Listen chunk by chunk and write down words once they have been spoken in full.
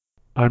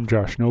I'm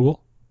Josh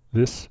Noble.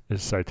 This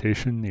is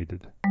Citation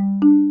Needed.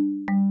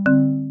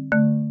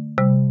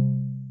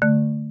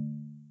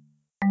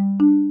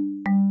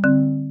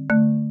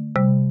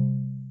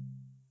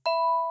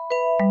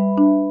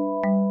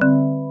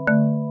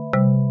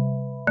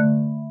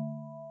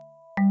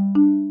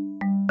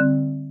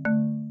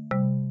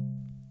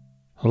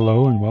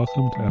 Hello and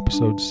welcome to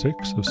episode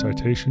 6 of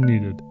Citation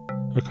Needed,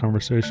 a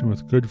conversation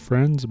with good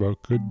friends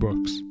about good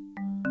books.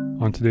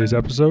 On today's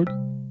episode,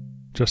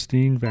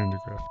 Justine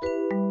Vandegrift.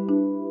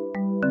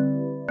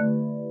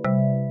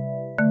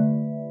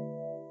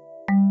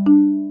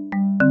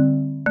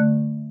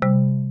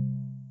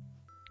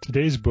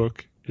 Today's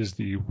book is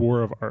The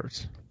War of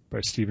Art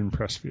by Steven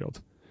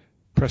Pressfield.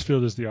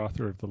 Pressfield is the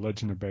author of The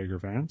Legend of Bagger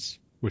Vance,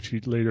 which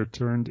he later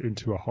turned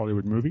into a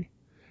Hollywood movie,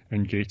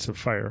 and Gates of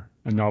Fire,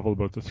 a novel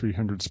about the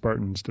 300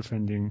 Spartans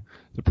defending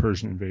the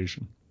Persian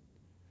invasion.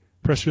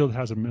 Pressfield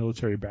has a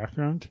military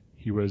background.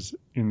 He was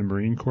in the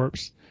Marine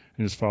Corps,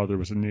 and his father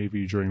was in the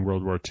Navy during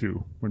World War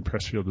II when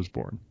Pressfield was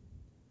born.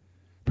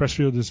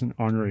 Pressfield is an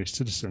honorary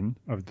citizen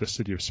of the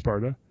city of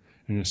Sparta,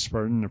 and his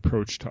Spartan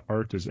approach to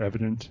art is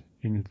evident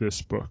in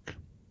this book.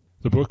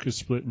 The book is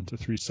split into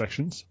 3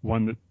 sections,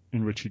 one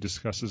in which he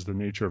discusses the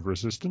nature of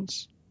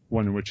resistance,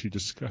 one in which he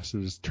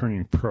discusses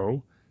turning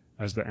pro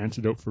as the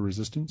antidote for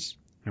resistance,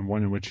 and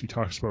one in which he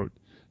talks about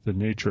the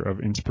nature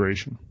of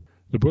inspiration.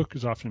 The book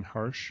is often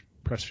harsh.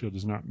 Pressfield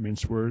does not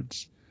mince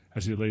words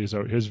as he lays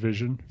out his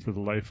vision for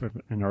the life of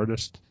an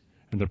artist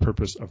and the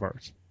purpose of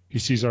art. He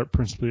sees art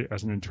principally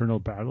as an internal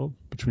battle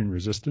between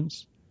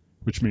resistance,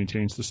 which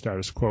maintains the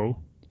status quo,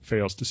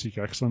 fails to seek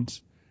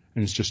excellence,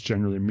 and is just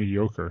generally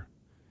mediocre,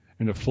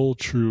 and a full,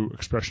 true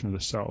expression of the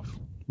self,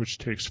 which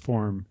takes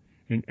form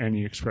in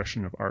any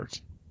expression of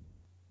art.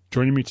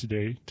 Joining me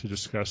today to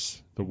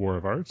discuss The War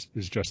of Art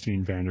is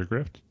Justine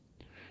Vandegrift.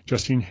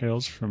 Justine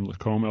hails from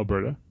Lacombe,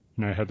 Alberta,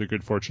 and I had the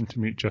good fortune to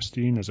meet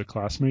Justine as a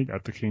classmate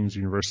at the King's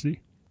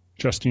University.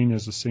 Justine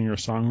is a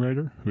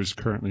singer-songwriter who is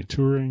currently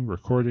touring,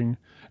 recording,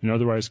 and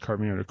otherwise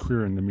carving out a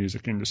career in the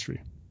music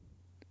industry.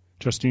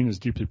 Justine is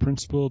deeply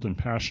principled and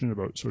passionate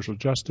about social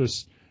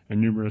justice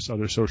and numerous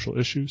other social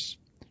issues.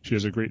 She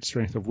has a great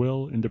strength of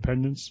will,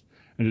 independence,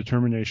 and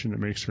determination that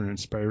makes her an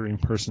inspiring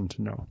person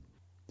to know.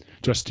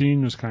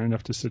 Justine was kind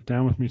enough to sit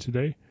down with me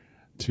today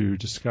to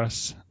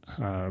discuss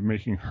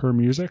making her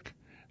music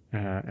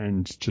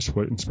and just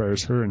what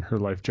inspires her in her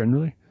life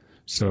generally.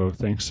 So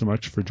thanks so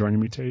much for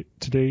joining me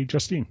today,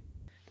 Justine.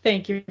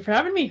 Thank you for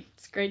having me.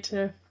 It's great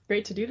to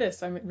do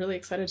this. I'm really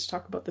excited to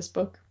talk about this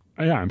book.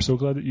 Yeah, I'm so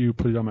glad that you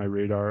put it on my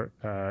radar.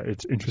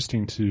 It's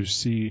interesting to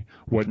see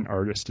what an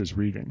artist is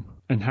reading.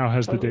 And how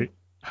has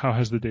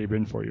the day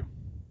been for you?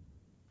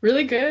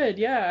 Really good.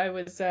 Yeah, I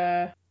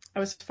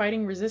was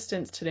fighting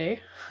resistance today.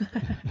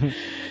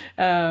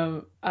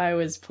 I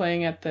was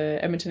playing at the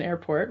Edmonton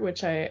airport,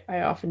 which I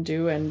often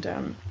do, and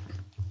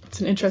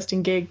it's an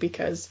interesting gig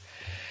because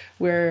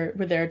we're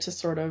there to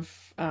sort of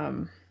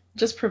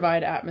just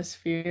provide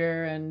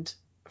atmosphere and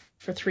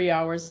for 3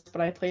 hours, but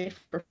I played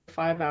for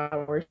 5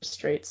 hours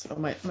straight, so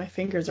my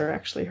fingers are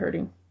actually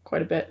hurting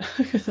quite a bit.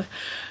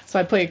 So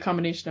I play a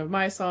combination of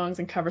my songs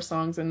and cover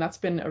songs, and that's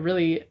been a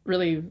really,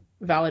 really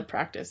valid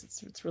practice.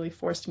 It's really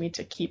forced me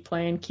to keep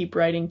playing, keep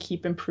writing,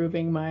 keep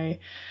improving my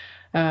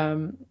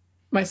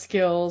my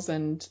skills,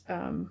 and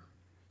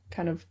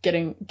kind of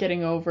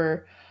getting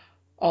over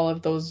all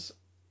of those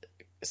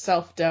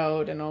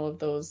self-doubt and all of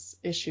those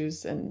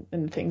issues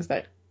and things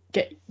that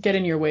get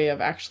in your way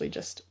of actually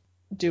just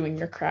doing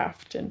your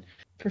craft and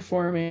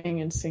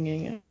performing and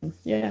singing. And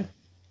yeah.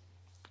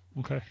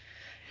 Okay.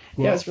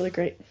 Well, yeah, it was really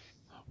great.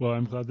 Well,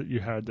 I'm glad that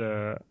you had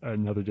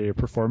another day of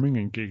performing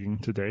and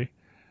gigging today.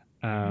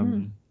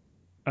 I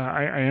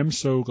am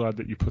so glad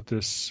that you put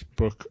this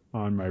book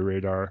on my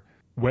radar.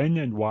 When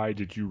and why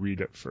did you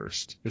read it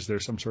first? Is there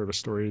some sort of a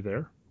story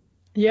there?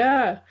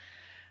 Yeah.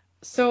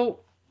 So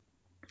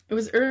it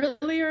was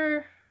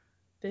earlier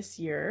this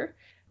year.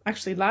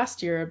 Actually,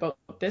 last year, about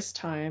this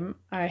time,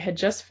 I had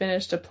just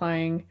finished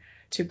applying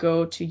to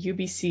go to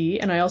UBC,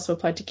 and I also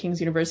applied to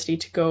King's University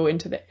to go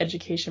into the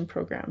education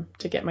program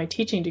to get my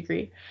teaching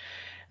degree.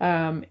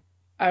 I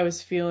was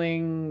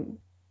feeling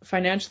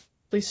financially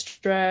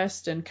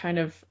stressed and kind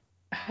of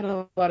had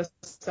a lot of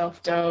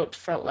self-doubt,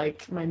 felt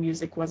like my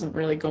music wasn't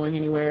really going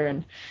anywhere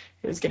and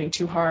it was getting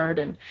too hard.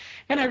 And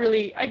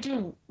I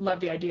do love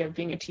the idea of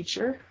being a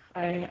teacher.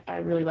 I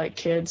really like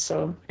kids.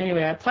 So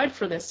anyway, I applied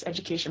for this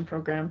education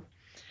program.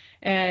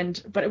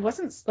 But it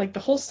wasn't like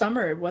the whole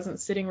summer, it wasn't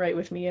sitting right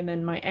with me. And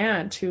then my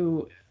aunt,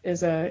 who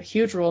is a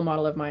huge role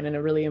model of mine and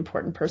a really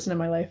important person in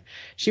my life,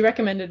 she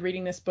recommended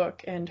reading this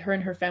book, and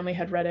her family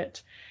had read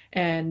it.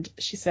 And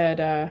she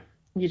said,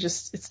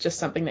 it's just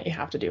something that you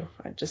have to do.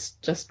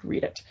 Just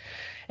read it.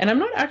 And I'm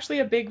not actually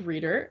a big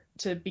reader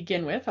to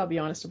begin with. I'll be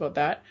honest about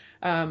that.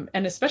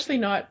 And especially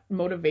not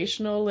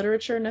motivational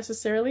literature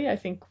necessarily. I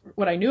think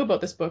what I knew about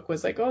this book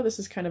was like, oh, this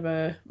is kind of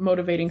a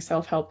motivating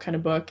self-help kind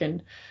of book.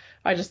 And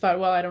I just thought,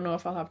 well, I don't know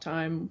if I'll have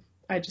time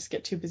I just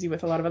get too busy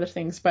with a lot of other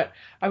things. But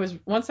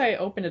once I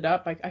opened it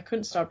up, I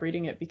couldn't stop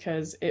reading it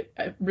because it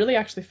really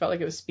actually felt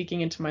like it was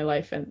speaking into my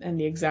life and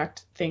the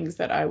exact things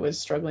that I was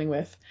struggling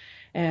with.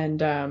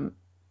 And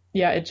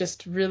yeah, it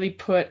just really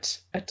put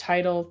a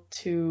title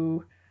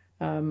to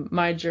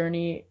my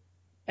journey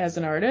as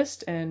an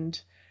artist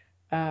and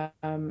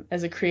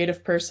as a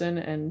creative person,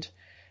 and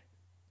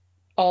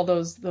all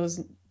those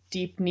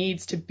deep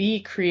needs to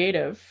be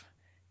creative,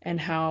 and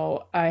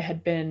how I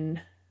had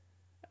been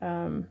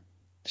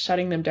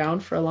shutting them down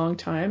for a long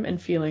time and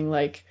feeling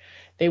like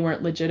they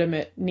weren't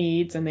legitimate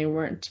needs and they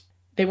weren't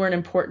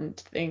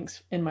important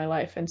things in my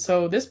life. And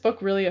so this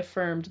book really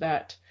affirmed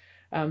that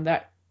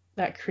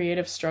that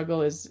creative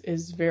struggle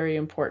is very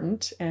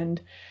important,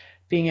 and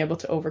being able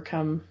to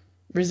overcome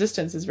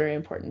resistance is very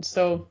important.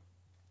 So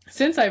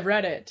since I've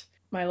read it,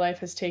 my life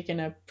has taken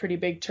a pretty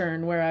big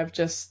turn where I've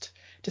just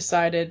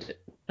decided,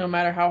 no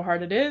matter how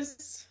hard it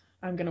is,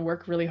 I'm going to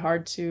work really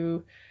hard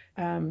to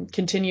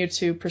continue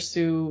to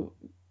pursue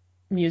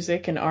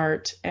music and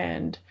art,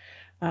 and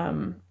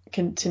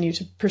continue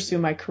to pursue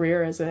my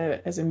career as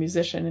a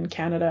musician in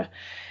Canada.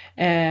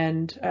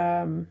 And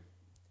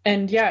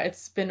yeah,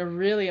 it's been a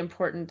really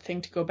important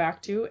thing to go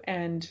back to,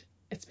 and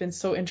it's been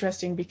so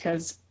interesting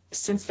because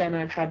since then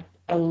I've had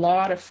a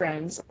lot of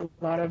friends, a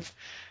lot of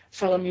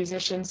fellow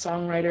musicians,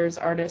 songwriters,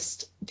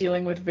 artists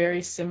dealing with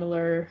very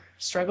similar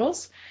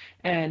struggles.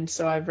 And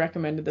so I've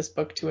recommended this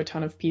book to a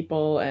ton of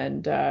people,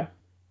 and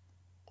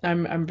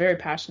I'm very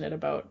passionate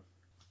about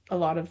a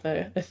lot of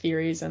the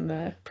theories and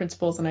the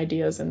principles and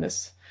ideas in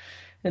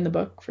the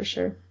book, for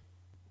sure.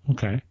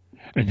 Okay.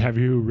 And have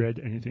you read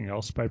anything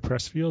else by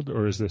Pressfield,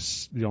 or is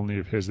this the only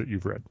of his that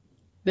you've read?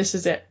 This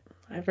is it.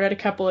 I've read a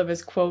couple of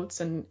his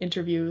quotes and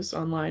interviews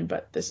online,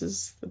 but this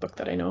is the book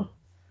that I know.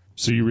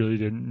 So you really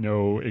didn't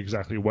know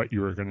exactly what you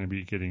were going to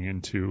be getting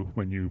into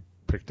when you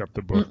picked up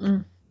the book?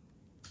 Mm-mm.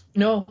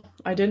 No,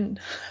 I didn't.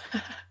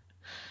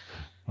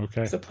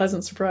 Okay. It's a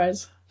pleasant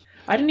surprise.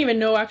 I didn't even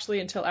know actually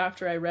until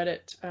after I read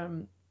it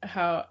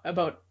how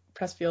about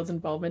Pressfield's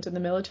involvement in the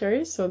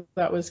military. So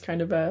that was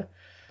kind of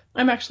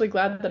I'm actually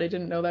glad that I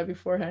didn't know that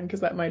beforehand, because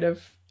that might have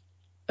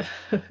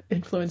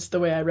influenced the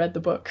way I read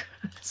the book.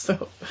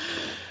 So,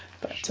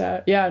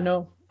 but yeah,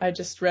 no, I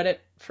just read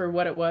it for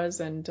what it was,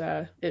 and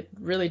it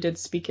really did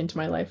speak into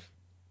my life.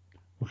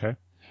 Okay.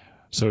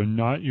 So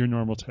not your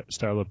normal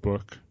style of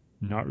book,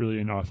 not really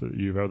an author that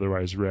you've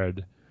otherwise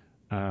read,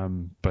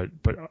 but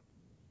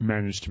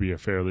managed to be a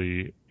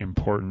fairly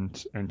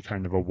important and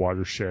kind of a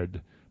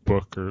watershed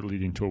book, or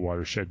leading to a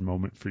watershed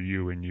moment for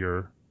you in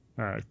your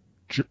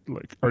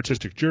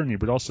artistic journey,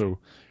 but also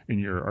in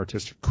your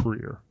artistic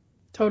career.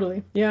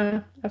 Totally.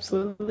 Yeah,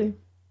 absolutely.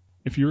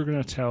 If you were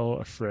going to tell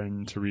a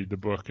friend to read the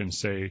book and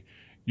say,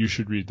 you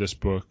should read this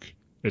book,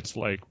 it's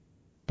like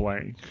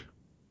blank,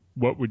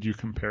 what would you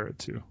compare it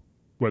to?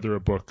 Whether a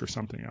book or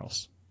something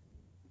else?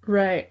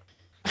 Right.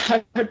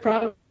 I would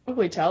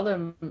probably tell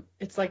them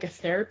it's like a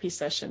therapy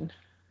session.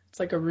 It's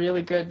like a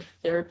really good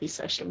therapy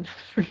session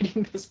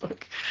reading this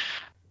book.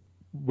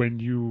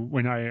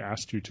 When I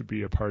asked you to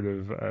be a part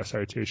of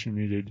Citation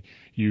Needed,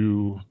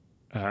 you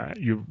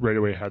right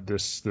away had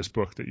this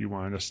book that you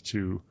wanted us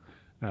to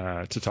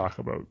talk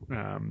about.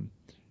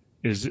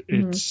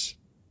 It's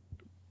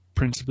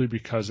principally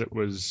because it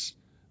was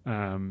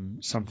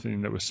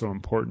something that was so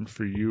important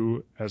for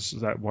you as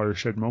that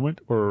watershed moment,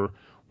 or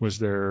was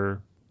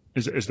there?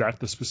 Is that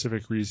the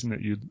specific reason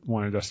that you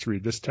wanted us to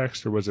read this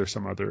text, or was there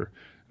some other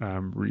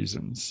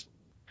reasons?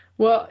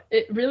 Well,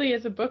 it really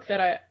is a book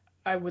that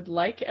I would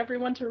like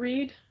everyone to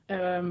read,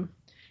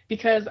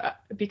 because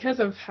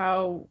of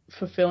how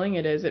fulfilling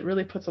it is. It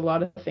really puts a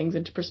lot of things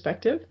into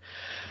perspective.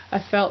 I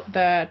felt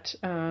that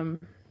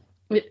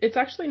it's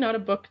actually not a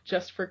book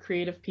just for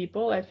creative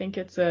people. I think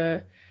it's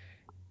a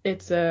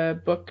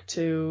book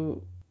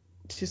to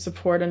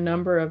support a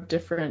number of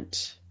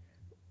different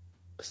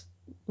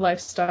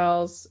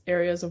lifestyles,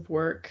 areas of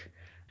work,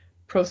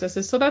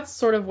 processes. So that's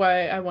sort of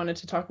why I wanted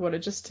to talk about it,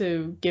 just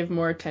to give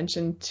more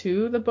attention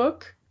to the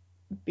book,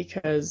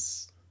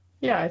 because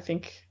yeah, I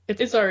think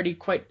it's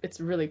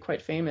really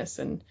quite famous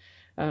and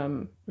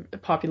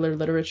popular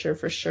literature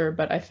for sure,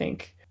 but I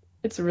think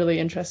it's a really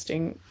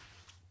interesting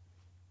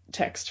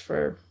text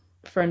for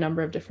a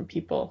number of different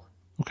people.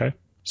 Okay,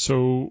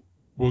 so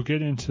we'll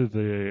get into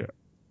the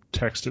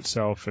text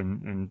itself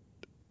and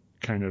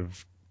kind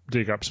of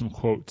dig up some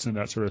quotes and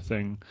that sort of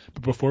thing.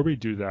 But before we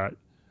do that,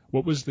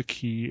 what was the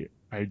key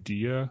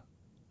idea,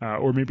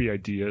 or maybe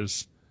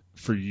ideas,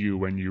 for you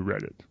when you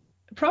read it?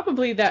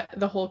 Probably that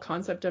the whole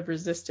concept of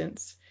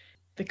resistance,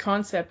 the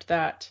concept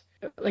that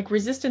like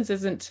resistance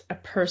isn't a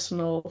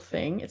personal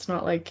thing. It's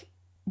not like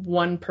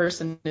one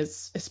person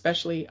is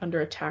especially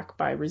under attack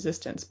by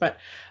resistance, but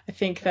I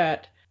think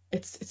that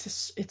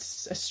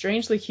it's a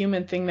strangely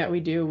human thing that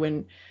we do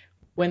when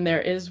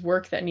there is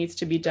work that needs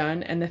to be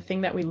done, and the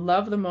thing that we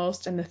love the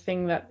most and the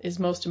thing that is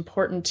most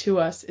important to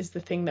us is the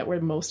thing that we're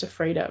most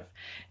afraid of,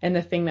 and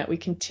the thing that we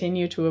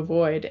continue to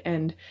avoid,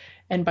 and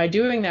by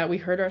doing that we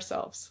hurt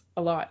ourselves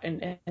a lot,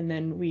 and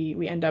then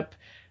we end up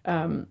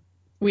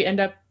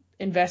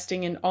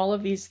investing in all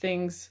of these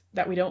things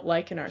that we don't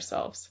like in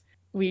ourselves.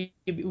 We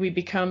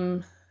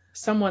become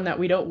someone that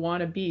we don't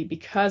want to be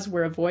because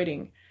we're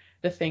avoiding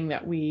the thing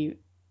that we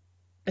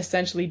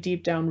essentially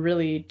deep down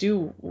really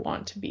do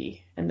want to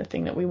be and the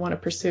thing that we want to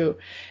pursue.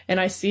 And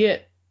I see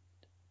it.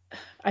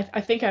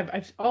 I think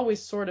I've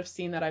always sort of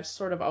seen that. I've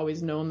sort of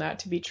always known that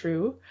to be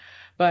true.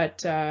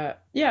 But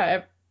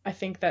yeah, I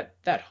think that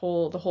the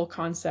whole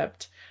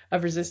concept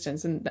of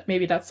resistance, and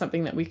maybe that's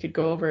something that we could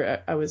go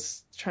over. I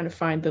was trying to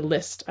find the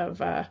list of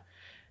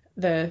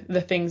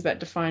the things that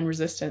define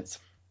resistance,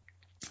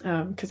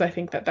 because I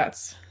think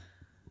that's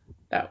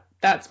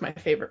my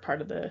favorite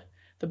part of the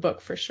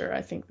book for sure.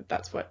 I think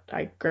that's what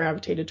I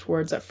gravitated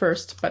towards at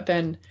first. But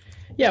then,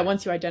 yeah,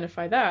 once you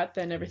identify that,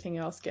 then everything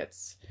else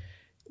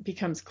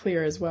becomes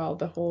clear as well.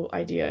 The whole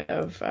idea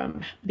of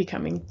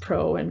becoming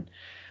pro and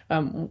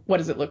what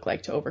does it look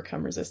like to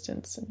overcome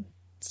resistance and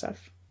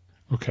stuff.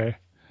 Okay.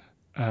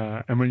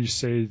 And when you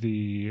say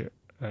the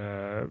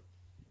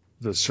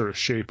sort of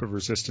shape of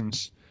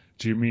resistance,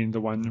 do you mean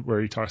the one where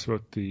he talks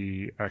about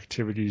the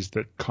activities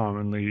that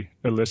commonly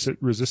elicit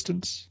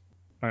resistance?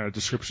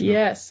 Description.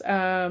 Yes.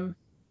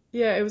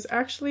 Yeah, it was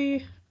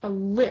actually a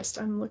list.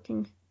 I'm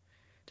looking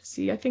to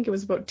see. I think it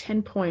was about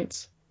 10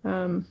 points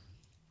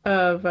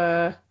of,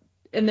 and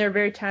they're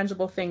very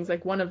tangible things.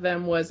 Like one of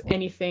them was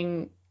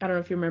anything, I don't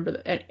know if you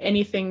remember,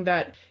 anything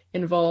that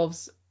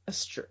involves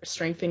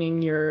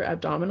strengthening your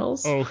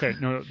abdominals. Oh, okay.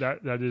 No,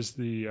 that is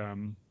the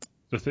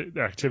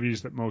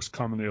activities that most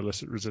commonly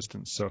elicit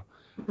resistance. So,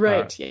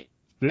 right.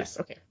 Yes.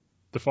 Okay.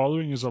 The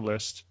following is a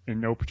list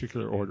in no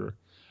particular order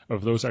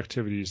of those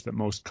activities that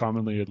most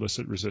commonly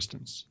elicit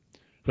resistance: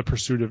 the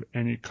pursuit of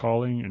any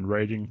calling in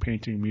writing,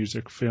 painting,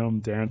 music, film,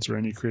 dance, or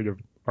any creative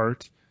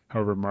art,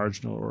 however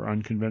marginal or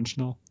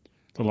unconventional;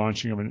 the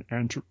launching of an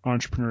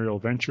entrepreneurial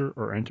venture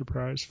or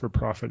enterprise for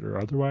profit or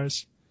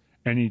otherwise;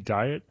 any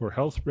diet or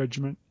health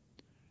regimen;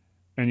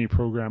 any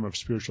program of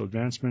spiritual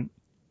advancement;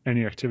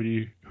 any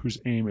activity whose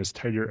aim is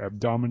tighter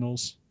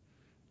abdominals;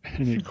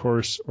 any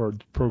course or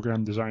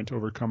program designed to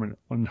overcome an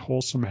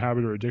unwholesome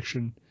habit or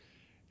addiction;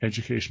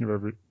 education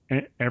of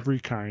every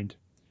kind;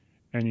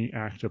 any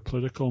act of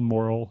political,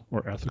 moral,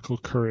 or ethical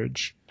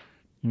courage,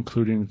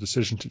 including the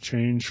decision to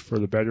change for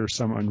the better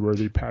some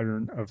unworthy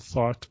pattern of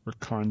thought or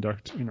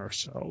conduct in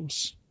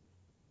ourselves.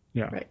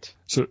 Yeah. Right.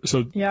 So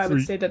yeah, I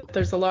would say that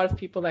there's a lot of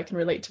people that can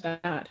relate to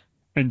that.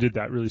 And did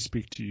that really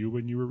speak to you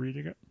when you were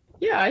reading it?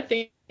 Yeah, I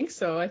think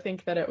so. I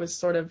think that it was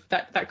sort of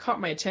that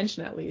caught my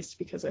attention, at least,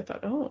 because I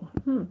thought,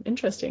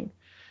 interesting.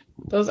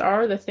 Those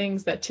are the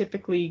things that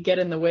typically get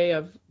in the way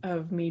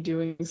of me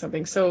doing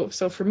something. So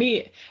for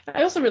me,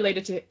 I also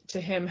related to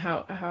him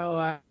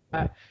how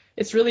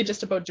it's really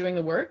just about doing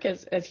the work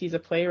as he's a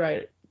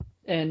playwright,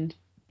 and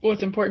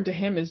what's important to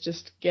him is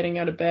just getting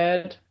out of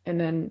bed and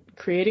then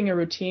creating a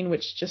routine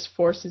which just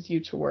forces you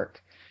to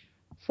work,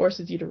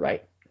 forces you to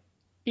write,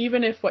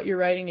 even if what you're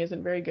writing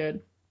isn't very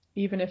good,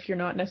 even if you're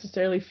not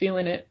necessarily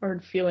feeling it or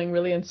feeling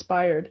really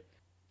inspired.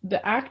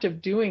 The act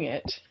of doing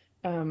it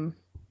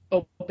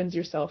opens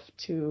yourself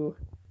to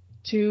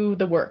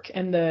the work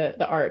and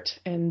the art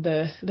and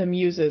the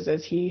muses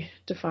as he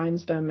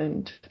defines them.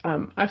 And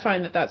I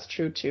find that that's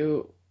true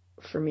too.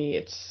 For me,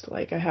 it's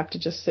like I have to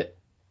just sit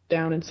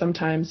down and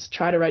sometimes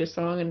try to write a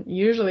song. And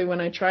usually when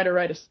I try to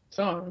write a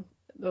song,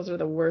 those are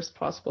the worst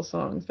possible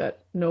songs that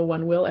no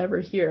one will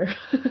ever hear.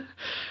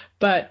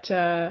 But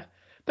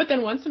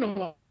then once in a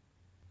while,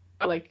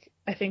 like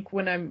I think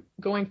when I'm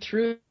going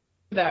through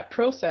that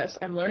process,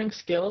 I'm learning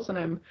skills and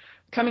I'm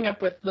coming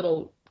up with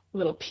little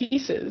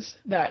pieces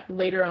that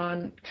later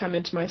on come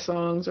into my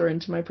songs or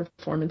into my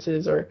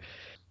performances, or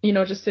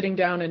just sitting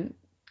down and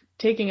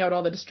taking out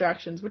all the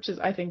distractions, which is,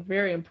 I think,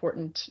 very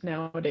important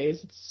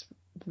nowadays. It's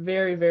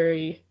very,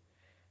 very,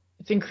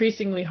 it's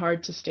increasingly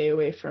hard to stay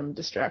away from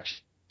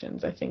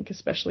distractions, I think,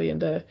 especially in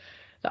the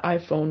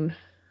iPhone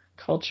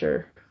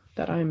culture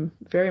that I'm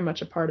very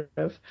much a part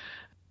of.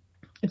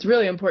 It's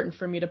really important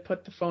for me to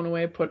put the phone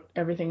away, put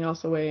everything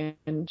else away,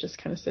 and just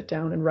kind of sit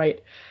down and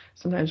write.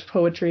 Sometimes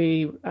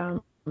poetry,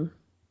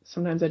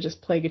 sometimes I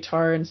just play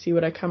guitar and see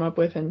what I come up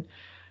with. And,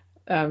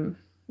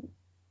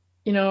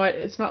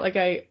 it's not like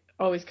I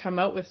always come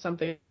out with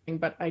something,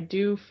 but I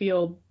do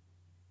feel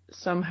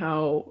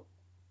somehow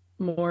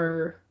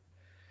more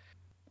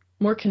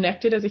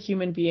connected as a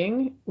human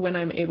being when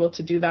I'm able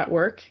to do that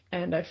work,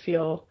 and I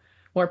feel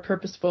more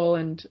purposeful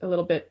and a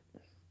little bit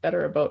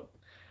better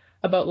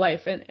about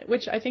life, and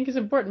which I think is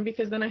important,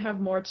 because then I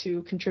have more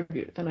to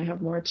contribute, then I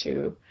have more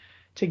to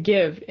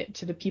give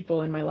to the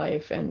people in my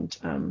life and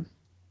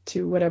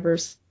to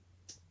whatever's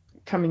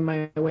coming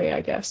my way,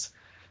 I guess.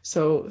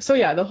 So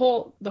yeah, the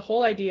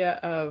whole idea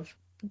of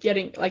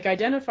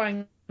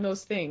identifying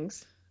those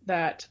things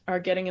that are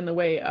getting in the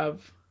way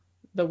of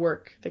the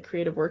work, the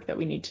creative work that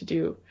we need to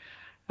do,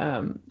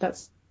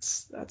 that's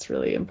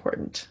really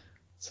important.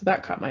 So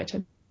that caught my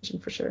attention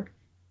for sure.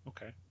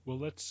 Okay, well,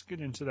 let's get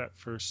into that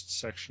first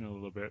section a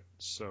little bit.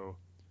 So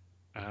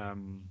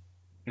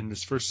in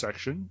this first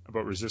section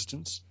about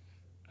resistance,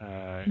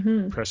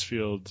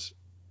 Pressfield,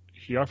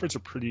 he offers a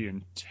pretty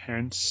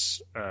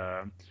intense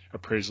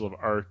appraisal of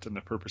art and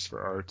the purpose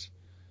for art.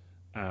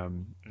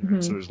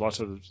 So there's lots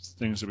of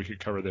things that we could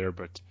cover there,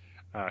 but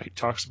he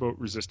talks about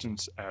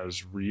resistance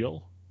as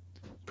real,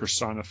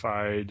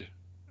 personified.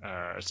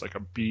 It's like a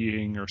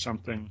being or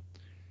something.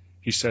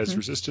 He says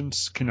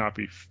resistance cannot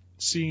be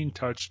seen,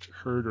 touched,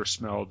 heard, or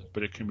smelled,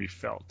 but it can be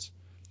felt.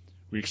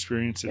 We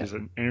experience it as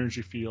an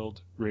energy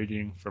field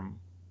radiating from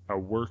a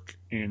work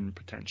in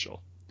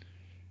potential.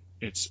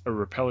 It's a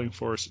repelling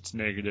force. It's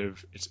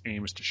negative. Its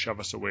aim is to shove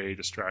us away,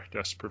 distract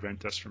us,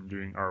 prevent us from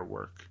doing our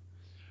work.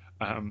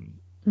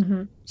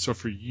 So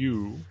for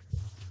you,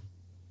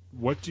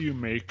 what do you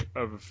make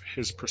of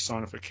his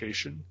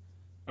personification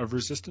of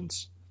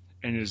resistance?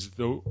 And is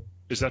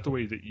that the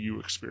way that you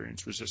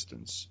experience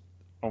resistance,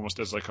 almost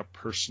as like a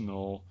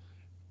personal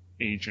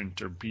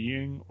agent or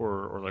being,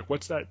 or like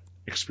what's that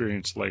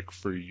experience like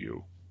for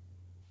you?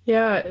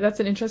 Yeah, that's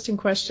an interesting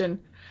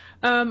question.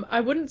 I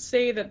wouldn't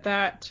say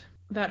that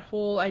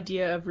whole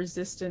idea of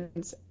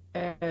resistance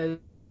as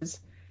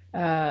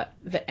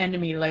the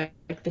enemy,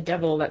 like the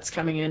devil that's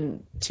coming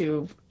in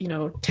to,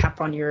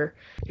 tap on your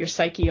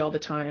psyche all the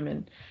time.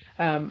 And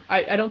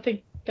I don't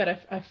think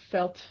that I've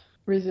felt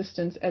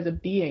resistance as a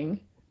being.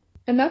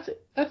 And that's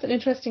an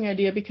interesting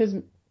idea, because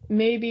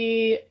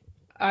maybe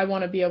I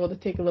want to be able to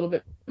take a little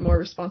bit more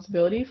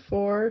responsibility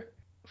for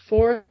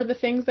the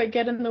things that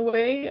get in the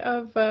way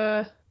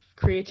of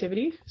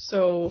creativity.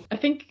 So I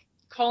think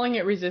calling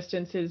it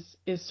resistance is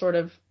sort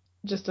of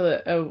just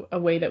a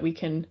way that we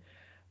can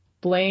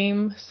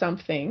blame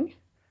something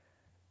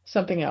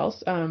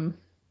else.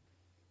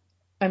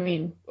 I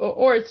mean,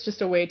 or it's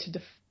just a way to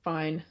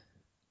define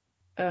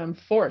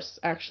force,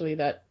 actually,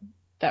 that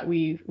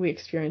we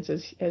experience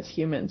as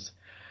humans.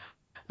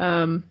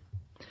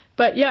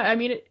 But yeah, I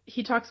mean,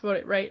 he talks about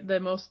it, right? The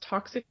most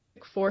toxic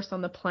force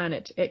on the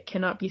planet. It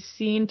cannot be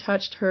seen,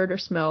 touched, heard, or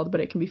smelled, but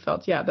it can be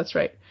felt. Yeah, that's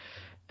right.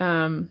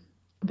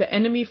 The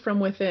enemy from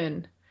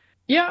within.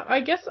 Yeah,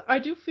 I guess I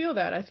do feel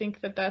that. I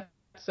think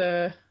that's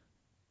a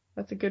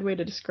good way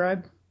to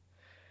describe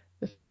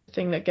the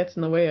thing that gets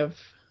in the way of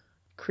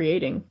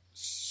creating.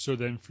 So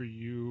then for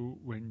you,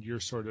 when you're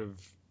sort of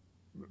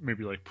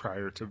maybe like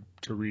prior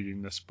to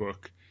reading this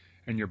book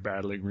and you're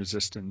battling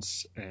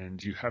resistance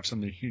and you have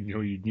something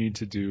you need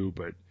to do,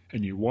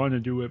 and you want to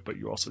do it, but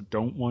you also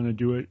don't want to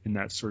do it in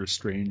that sort of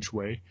strange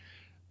way,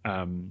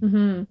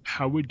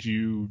 how would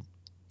you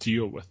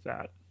deal with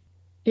that?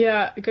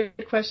 Yeah, good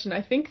question.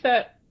 I think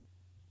that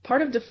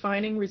part of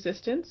defining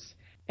resistance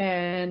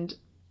and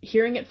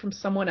hearing it from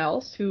someone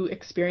else who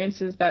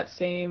experiences that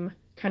same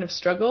kind of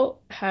struggle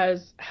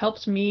has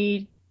helped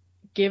me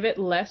give it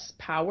less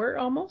power,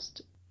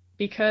 almost,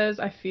 because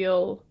I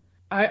feel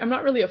I'm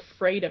not really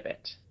afraid of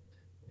it.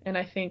 And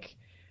I think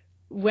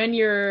when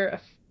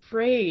you're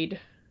afraid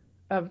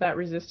of that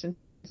resistance,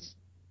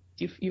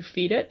 you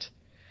feed it,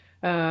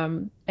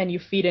 and you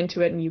feed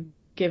into it and you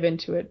give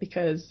into it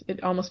because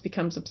it almost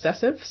becomes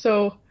obsessive.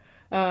 So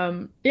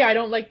yeah, I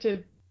don't like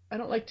to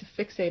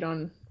fixate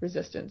on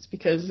resistance,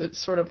 because it's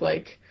sort of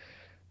like,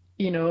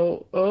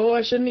 oh,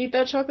 I shouldn't eat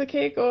that chocolate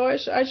cake. Oh,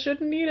 I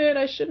shouldn't eat it.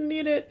 I shouldn't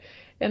eat it.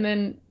 And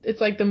then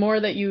it's like the more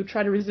that you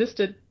try to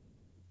resist it,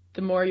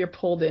 the more you're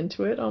pulled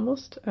into it,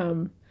 almost.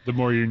 The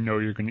more you know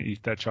you're going to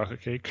eat that chocolate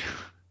cake.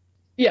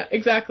 Yeah,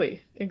 exactly.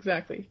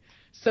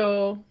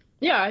 So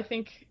yeah, I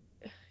think,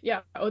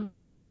 yeah. And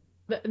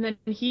then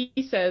he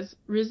says,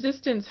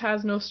 resistance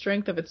has no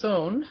strength of its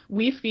own.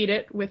 We feed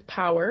it with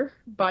power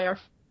by our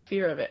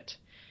fear of it.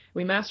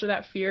 We master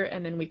that fear,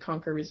 and then we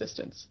conquer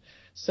resistance.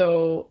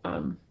 So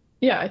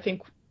yeah, I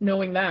think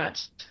knowing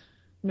that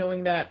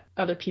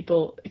other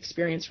people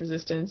experience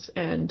resistance,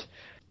 and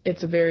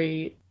it's a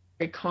very,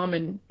 very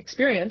common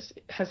experience,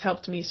 has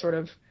helped me sort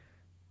of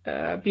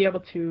be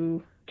able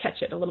to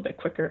catch it a little bit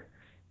quicker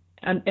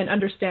and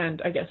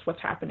understand, I guess,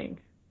 what's happening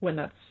when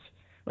I'm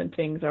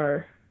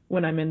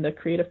in the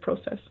creative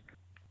process.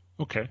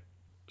 Okay.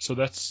 So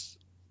that's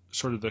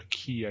sort of the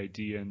key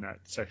idea in that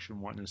section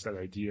 1, is that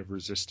idea of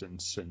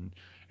resistance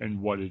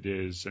and what it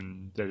is,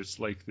 and that it's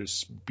like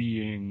this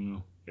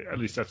being, at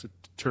least that's the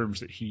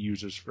terms that he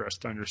uses for us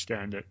to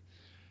understand it.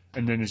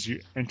 And then as you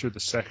enter the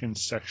second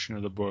section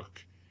of the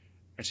book,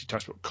 as he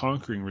talks about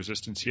conquering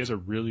resistance, he has a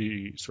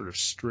really sort of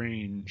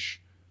strange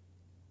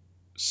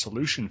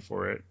solution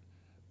for it,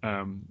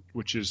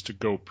 which is to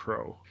go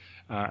pro.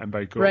 And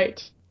by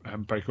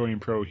going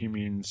pro, he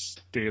means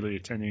daily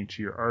attending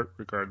to your art,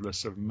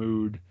 regardless of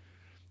mood,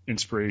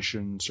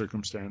 inspiration,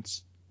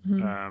 circumstance.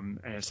 And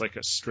it's like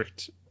a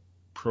strict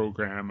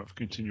program of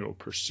continual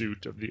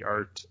pursuit of the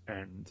art.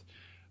 And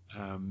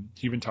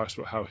he even talks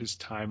about how his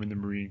time in the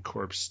Marine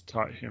Corps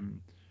taught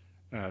him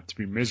to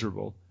be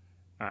miserable,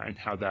 and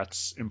how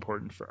that's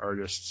important for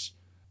artists,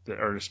 that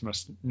artists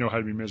must know how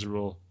to be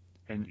miserable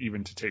and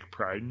even to take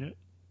pride in it.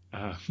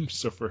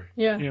 So for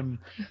him,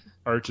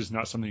 art is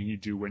not something you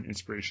do when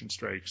inspiration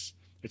strikes.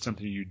 It's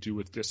something you do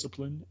with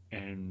discipline,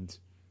 and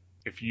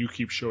if you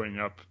keep showing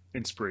up,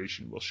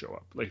 inspiration will show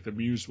up. Like the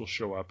muse will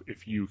show up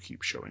if you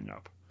keep showing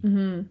up.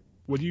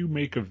 What do you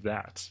make of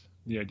that?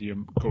 the idea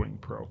of going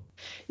pro?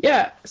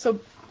 Yeah. So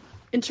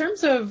in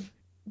terms of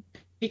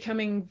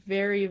becoming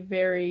very,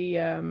 very,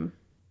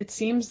 it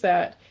seems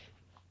that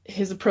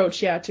his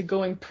approach, yeah, to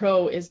going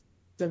pro is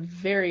a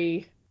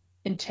very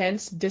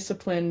intense,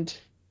 disciplined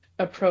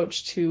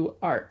approach to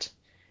art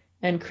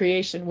and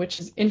creation, which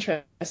is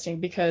interesting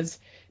because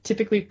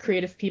typically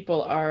creative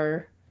people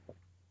are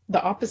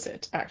the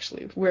opposite,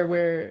 actually, where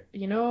we're,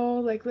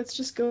 like, let's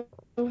just go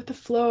with the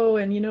flow.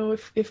 And,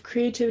 if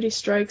creativity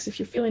strikes, if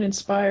you're feeling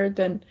inspired,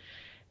 then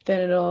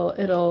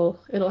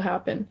it'll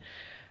happen.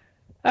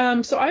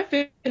 So I've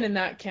been in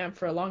that camp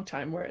for a long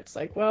time where it's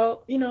like,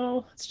 well,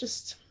 let's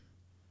just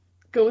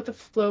go with the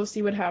flow,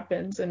 see what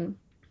happens. And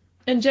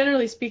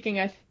generally speaking,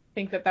 I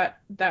think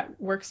that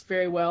works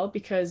very well,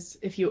 because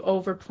if you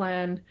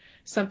overplan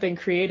something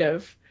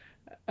creative,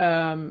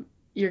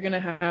 you're going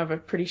to have a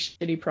pretty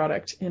shitty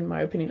product, in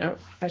my opinion. Oh,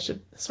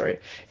 sorry.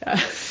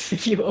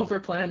 If you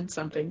overplan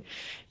something,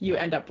 you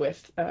end up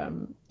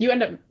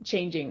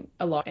changing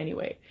a lot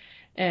anyway.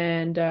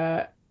 And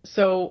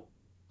so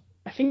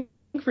I think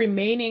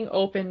remaining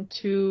open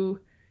to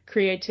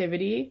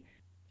creativity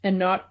and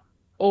not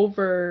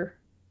over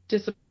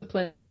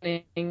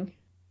disciplining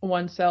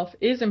oneself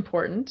is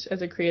important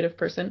as a creative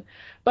person.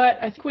 But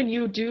I think when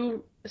you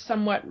do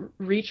somewhat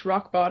reach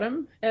rock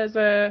bottom as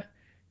a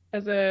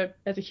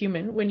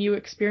human, when you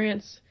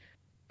experience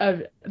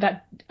a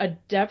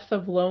depth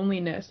of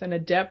loneliness and a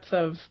depth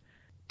of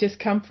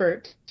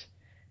discomfort,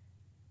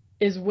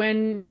 is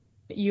when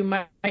you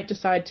might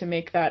decide to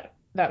make that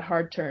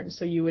hard turn.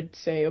 So you would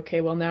say, okay,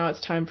 well, now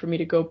it's time for me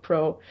to go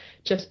pro,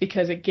 just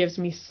because it gives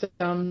me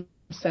some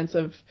sense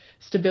of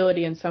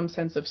stability and some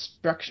sense of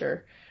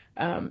structure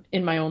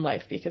in my own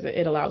life, because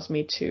it allows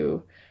me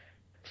to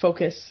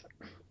focus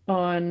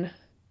on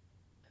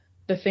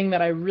the thing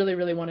that I really,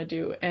 really want to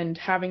do. And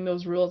having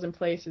those rules in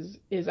place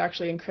is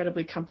actually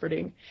incredibly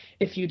comforting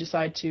if you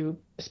decide to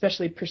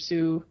especially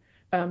pursue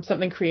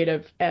something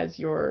creative as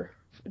your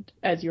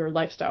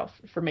lifestyle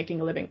for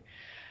making a living.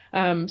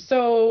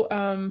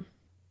 So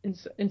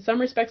in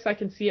some respects, I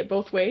can see it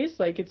both ways.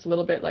 Like, it's a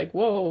little bit like,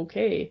 whoa,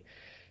 okay,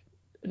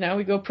 now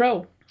we go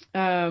pro.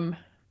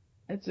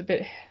 It's a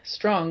bit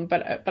strong,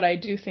 but I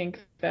do think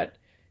that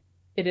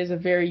it is a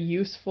very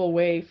useful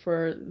way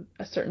for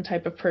a certain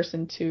type of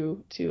person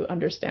to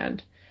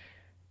understand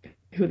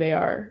who they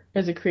are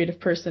as a creative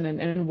person,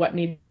 and what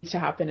needs to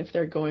happen if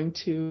they're going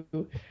to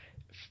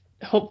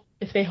hope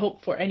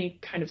for any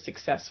kind of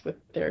success with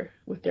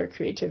their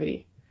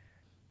creativity.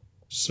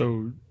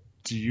 So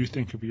do you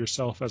think of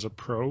yourself as a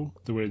pro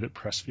the way that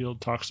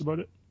Pressfield talks about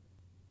it?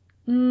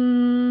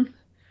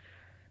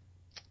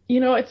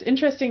 It's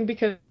interesting,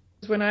 because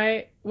when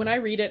I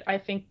read it, I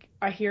think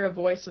I hear a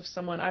voice of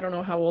someone. I don't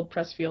know how old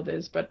Pressfield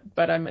is, but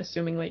I'm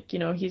assuming, like,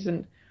 he's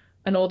an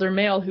older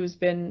male who's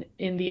been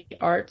in the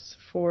arts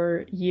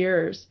for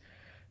years.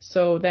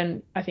 So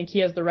then I think he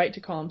has the right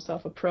to call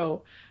himself a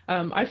pro.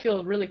 I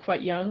feel really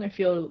quite young. I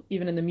feel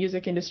even in the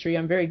music industry,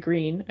 I'm very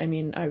green. I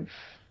mean,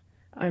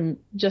 I'm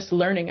just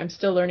learning. I'm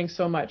still learning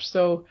so much.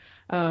 So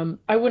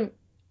I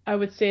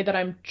would say that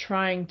I'm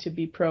trying to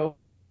be pro,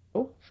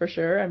 for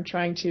sure. I'm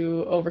trying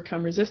to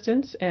overcome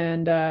resistance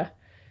and,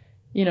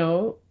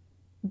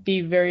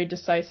 be very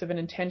decisive and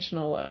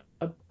intentional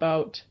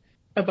about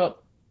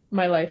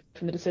my life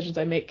and the decisions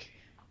I make,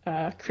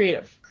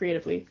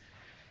 creatively.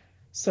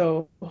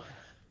 So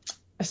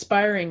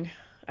aspiring,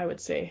 I would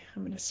say.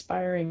 I'm an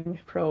aspiring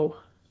pro.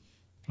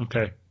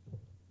 Okay.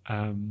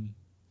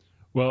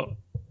 Well,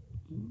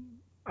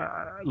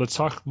 let's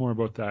talk more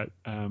about that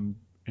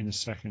in a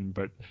second.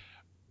 But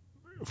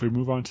if we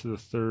move on to the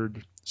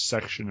third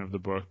section of the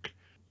book,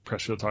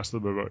 Pressfield talks a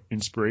little bit about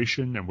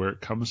inspiration and where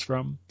it comes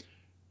from.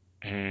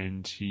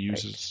 And he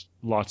uses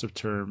lots of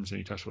terms, and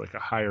he talks about like a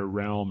higher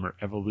realm or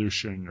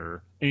evolution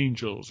or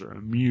angels or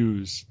a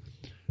muse.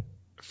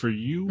 For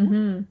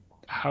you,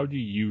 how do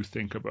you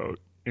think about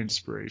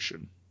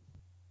inspiration?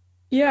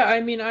 Yeah,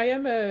 I mean, I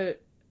am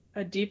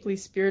a deeply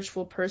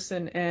spiritual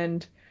person,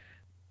 and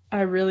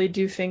I really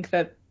do think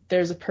that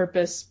there's a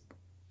purpose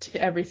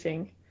to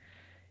everything.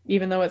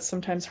 Even though it's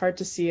sometimes hard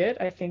to see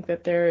it, I think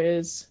that there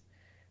is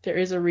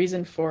a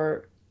reason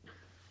for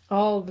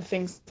all the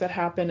things that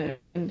happen.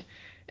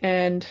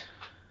 And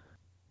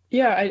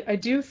yeah, I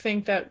do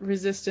think that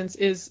resistance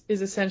is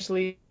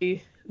essentially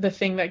the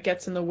thing that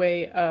gets in the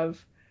way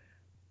of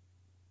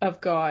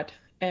God.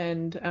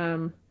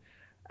 And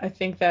I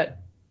think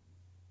that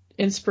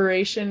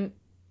inspiration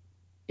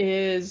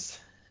is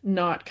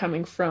not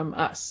coming from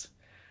us.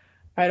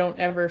 I don't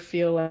ever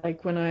feel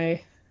like, when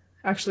I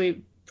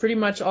actually, pretty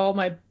much all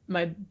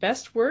my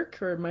best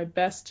work or my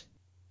best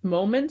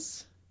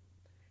moments,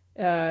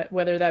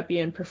 whether that be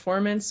in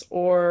performance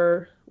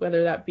or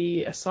whether that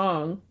be a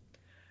song,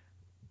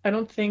 I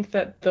don't think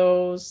that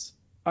those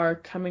are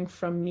coming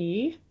from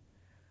me.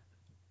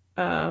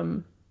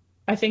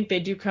 I think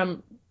they do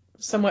come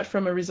somewhat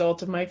from a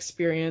result of my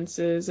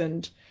experiences,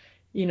 and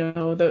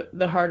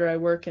the harder I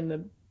work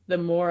and the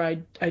more I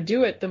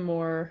do it, the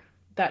more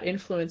that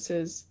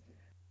influences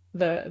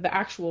the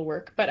actual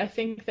work. But I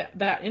think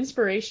that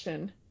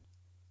inspiration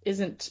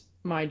isn't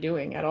my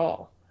doing at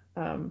all.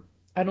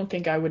 I don't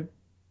think I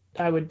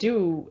would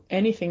do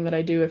anything that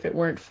I do if it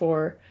weren't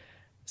for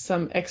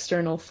some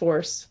external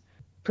force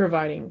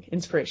providing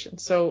inspiration.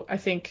 So I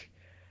think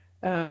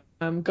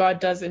God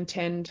does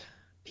intend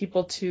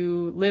people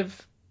to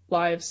live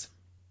lives,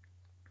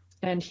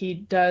 and He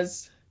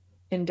does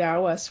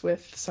endow us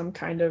with some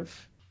kind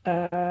of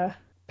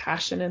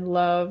passion and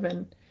love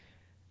and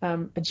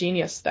a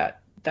genius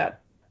that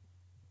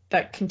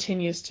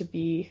continues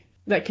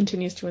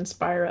to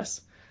inspire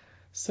us.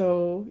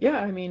 So yeah,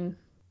 I mean,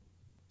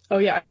 oh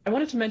yeah, I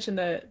wanted to mention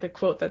the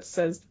quote that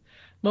says,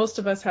 "Most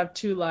of us have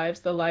two lives: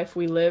 the life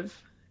we live,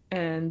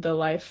 and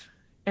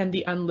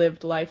the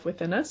unlived life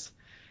within us."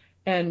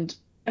 And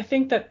I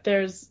think that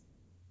there's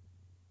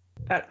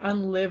that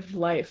unlived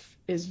life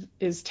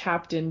is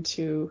tapped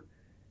into,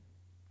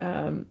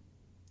 um,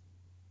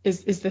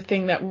 is the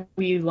thing that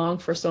we long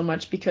for so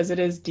much, because it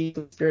is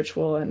deeply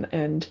spiritual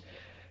and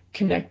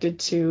connected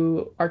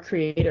to our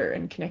Creator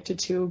and connected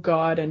to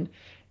God,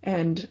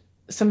 and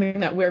something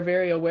that we're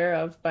very aware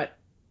of, but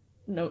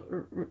no,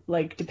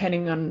 like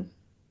depending on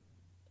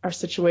our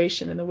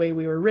situation and the way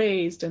we were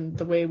raised and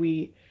the way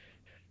we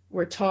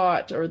were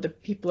taught, or the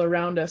people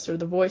around us, or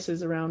the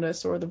voices around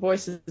us, or the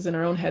voices in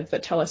our own heads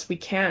that tell us we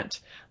can't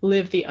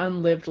live the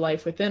unlived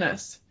life within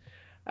us.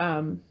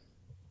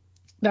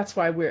 That's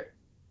why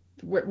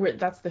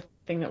that's the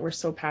thing that we're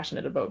so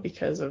passionate about,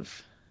 because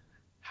of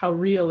how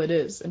real it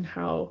is and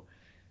how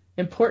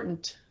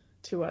important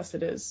to us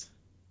it is.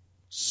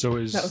 So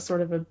that was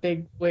sort of a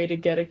big way to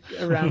get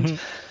around.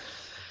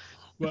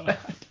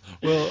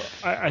 well,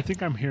 I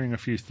think I'm hearing a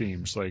few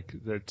themes, like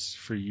that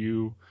for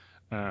you.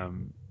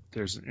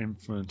 There's an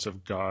influence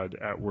of God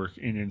at work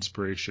in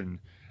inspiration,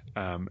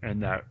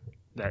 and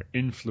that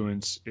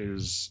influence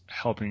is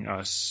helping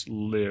us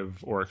live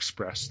or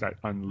express that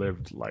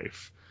unlived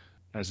life,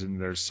 as in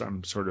there's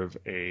some sort of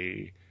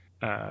a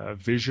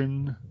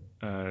vision,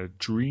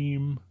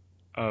 dream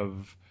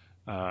of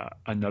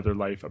another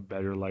life, a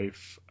better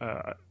life,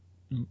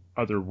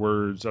 other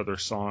words, other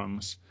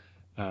songs,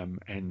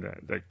 and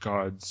that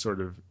God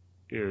sort of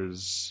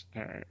is,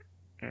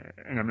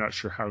 and I'm not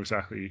sure how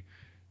exactly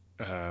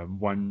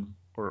one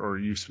or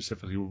you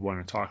specifically would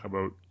want to talk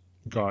about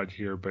God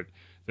here, but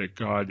that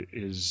God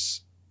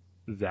is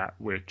that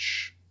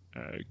which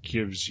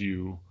gives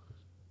you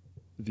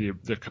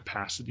the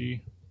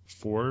capacity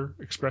for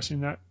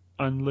expressing that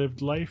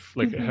unlived life.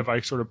 Like, have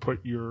I sort of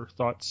put your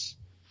thoughts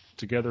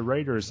together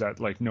right, or is that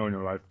like,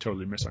 no, I've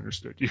totally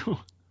misunderstood you?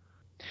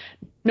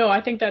 No,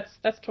 I think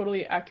that's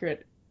totally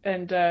accurate,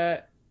 and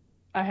I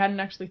hadn't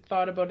actually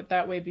thought about it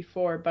that way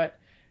before, but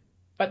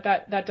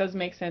that does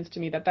make sense to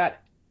me,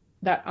 that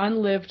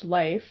unlived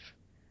life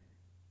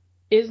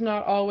is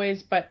not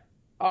always, but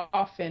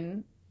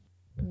often,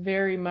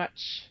 very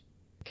much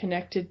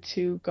connected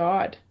to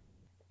God,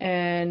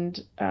 and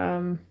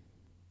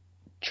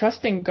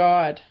trusting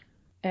God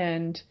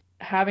and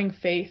having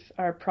faith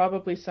are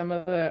probably some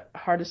of the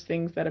hardest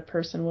things that a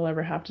person will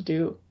ever have to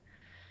do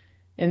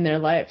in their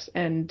lives.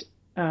 And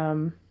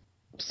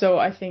so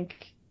I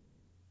think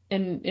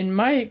in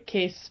my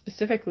case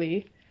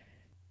specifically,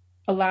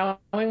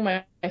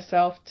 allowing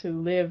myself to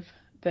live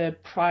the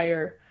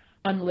prior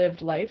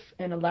unlived life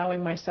and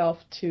allowing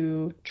myself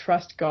to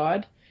trust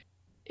God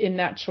in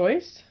that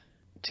choice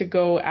to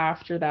go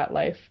after that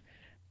life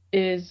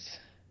is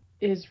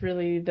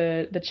really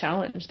the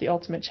challenge, the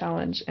ultimate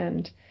challenge.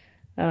 And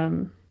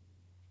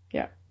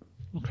yeah.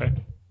 Okay.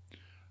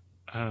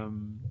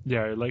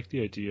 Yeah, I like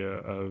the idea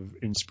of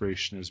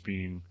inspiration as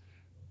being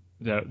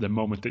the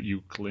moment that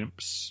you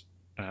glimpse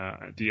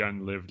the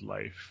unlived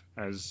life,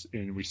 as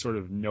in we sort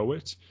of know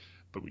it,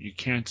 but you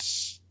can't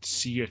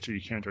see it or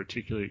you can't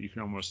articulate it. You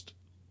can almost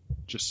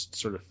just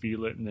sort of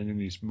feel it, and then in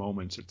these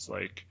moments, it's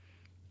like,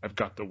 I've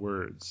got the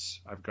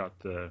words, I've got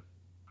it.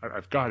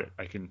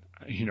 I can,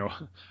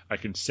 I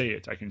can say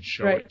it, I can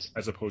show Right. it,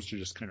 as opposed to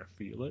just kind of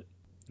feel it.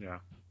 Yeah,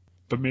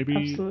 but maybe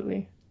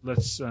Absolutely.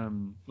 let's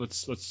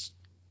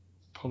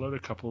pull out a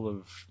couple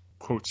of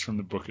quotes from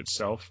the book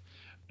itself.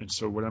 And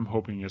so what I'm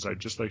hoping is I'd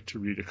just like to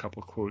read a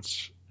couple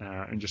quotes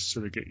and just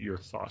sort of get your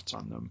thoughts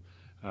on them,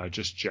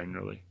 just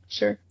generally.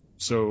 Sure.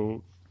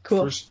 So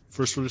cool.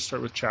 First we'll just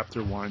start with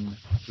chapter 1,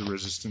 the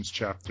resistance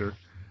chapter.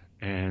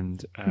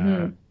 And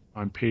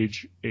on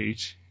page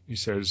 8, he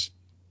says,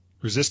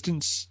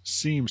 resistance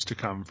seems to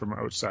come from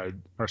outside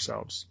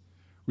ourselves.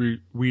 We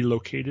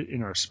locate it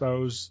in our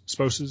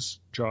spouses,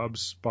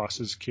 jobs,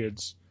 bosses,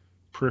 kids,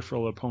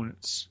 peripheral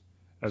opponents,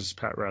 as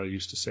Pat Riley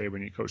used to say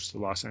when he coached the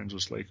Los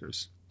Angeles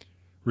Lakers.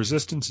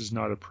 Resistance is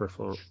not a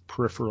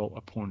peripheral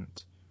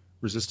opponent.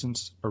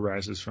 Resistance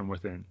arises from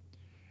within.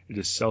 It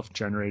is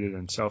self-generated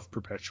and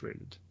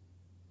self-perpetuated.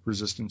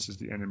 Resistance is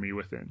the enemy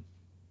within.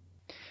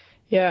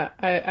 Yeah,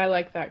 I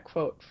like that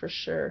quote for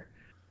sure.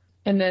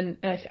 And then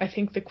I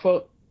think the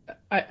quote,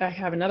 I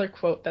have another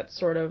quote that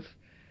sort of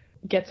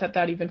gets at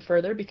that even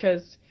further,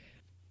 because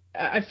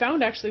I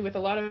found actually with a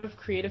lot of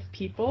creative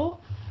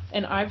people,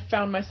 and I've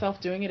found myself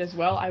doing it as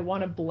well, I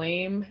want to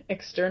blame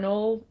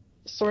external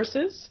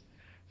sources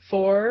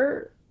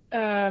for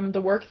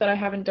the work that I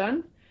haven't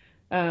done.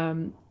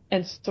 And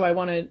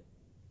so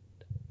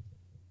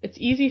it's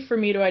easy for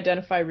me to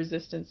identify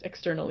resistance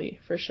externally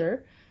for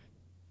sure.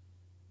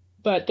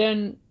 But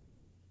then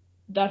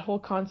that whole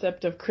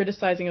concept of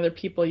criticizing other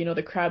people,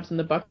 the crabs in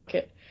the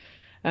bucket,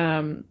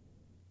 um,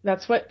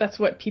 that's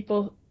what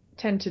people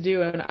tend to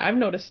do. And I've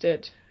noticed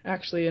it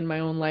actually in my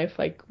own life,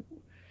 like,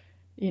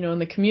 in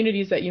the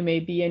communities that you may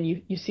be in,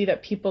 you see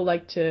that people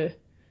like to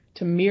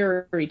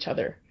mirror each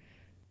other.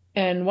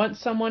 And once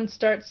someone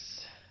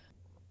starts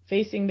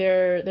facing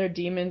their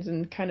demons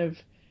and kind of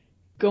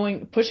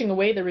pushing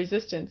away the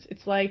resistance,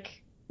 it's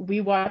like we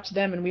watch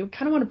them and we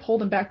kind of want to pull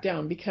them back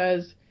down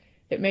because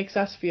it makes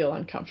us feel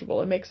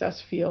uncomfortable. It makes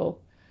us feel,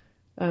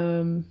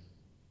 um,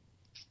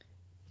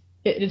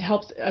 it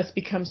helps us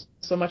become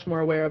so much more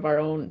aware of our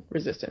own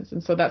resistance.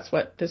 And so that's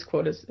what this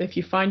quote is. If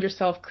you find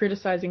yourself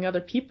criticizing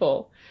other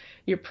people,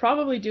 you're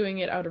probably doing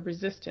it out of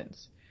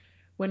resistance.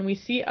 When we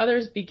see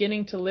others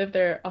beginning to live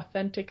their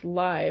authentic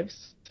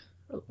lives,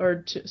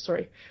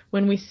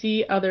 when we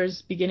see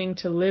others beginning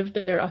to live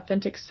their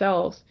authentic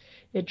selves,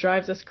 it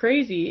drives us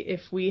crazy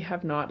if we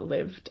have not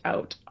lived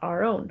out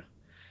our own.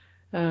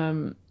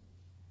 So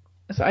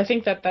I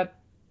think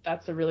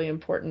that's a really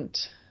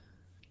important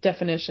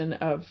definition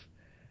of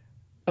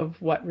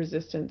what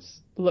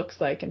resistance looks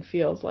like and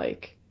feels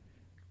like.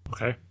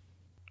 Okay.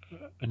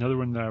 Another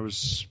one that I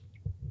was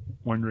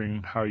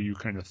wondering how you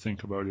kind of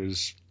think about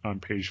is on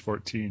page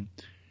 14.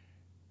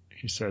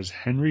 He says,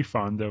 Henry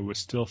Fonda was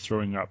still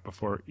throwing up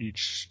before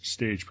each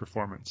stage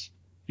performance,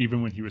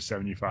 even when he was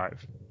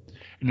 75.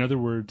 In other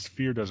words,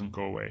 fear doesn't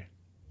go away.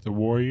 The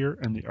warrior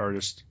and the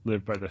artist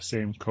live by the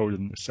same code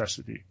of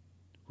necessity,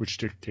 which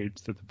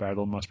dictates that the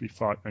battle must be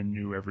fought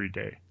anew every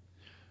day.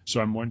 So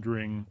I'm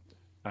wondering,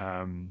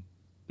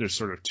 there's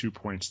sort of 2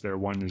 points there.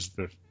 One is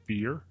the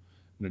fear,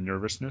 the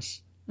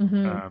nervousness,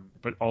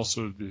 but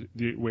also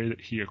the way that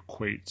he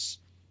equates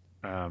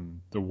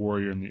the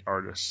warrior and the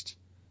artist,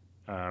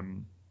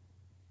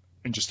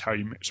 and just how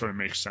you sort of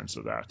make sense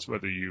of that,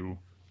 whether you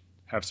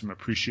have some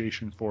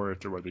appreciation for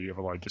it or whether you have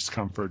a lot of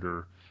discomfort,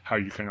 or how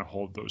you kind of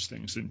hold those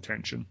things in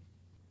tension.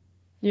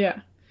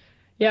 Yeah.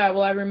 Yeah,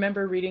 well, I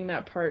remember reading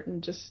that part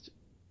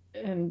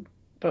and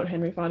about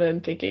Henry Fonda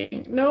and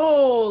thinking,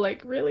 no,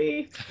 like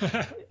really?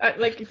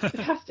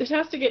 It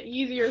has to get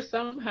easier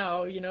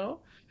somehow,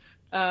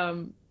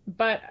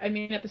 But I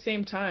mean, at the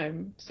same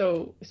time,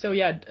 so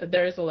yeah,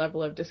 there is a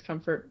level of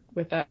discomfort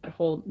with that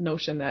whole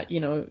notion that,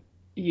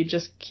 you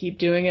just keep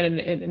doing it and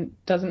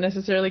it doesn't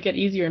necessarily get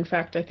easier. In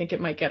fact, I think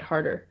it might get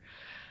harder.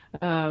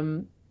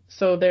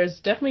 So there's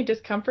definitely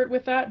discomfort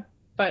with that,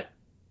 but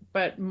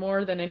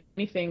more than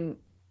anything,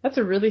 that's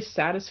a really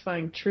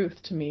satisfying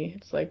truth to me.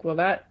 It's like, well,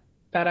 that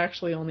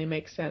actually only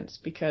makes sense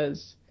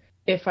because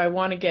if I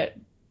want to get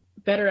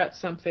better at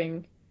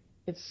something,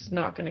 it's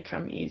not going to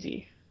come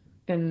easy.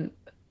 And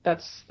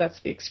that's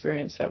the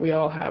experience that we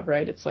all have,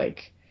 right? It's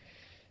like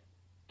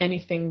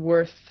anything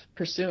worth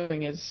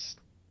pursuing is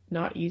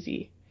not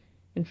easy.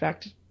 In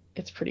fact,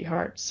 it's pretty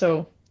hard.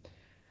 So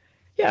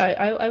yeah,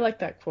 I like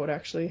that quote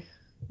actually.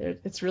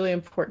 It's really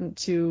important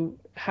to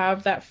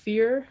have that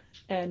fear,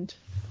 and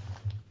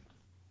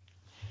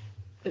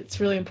it's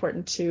really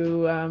important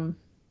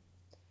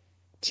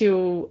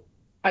to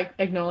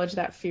acknowledge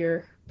that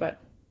fear, but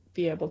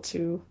be able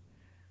to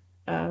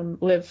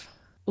live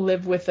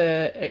with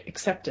a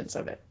acceptance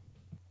of it.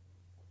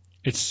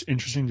 It's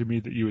interesting to me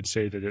that you would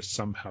say that it's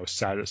somehow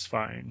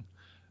satisfying.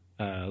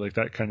 Like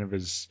that kind of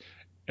is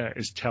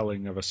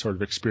telling of a sort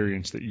of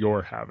experience that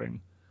you're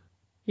having.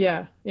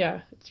 Yeah.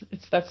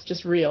 That's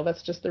just real.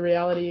 That's just the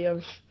reality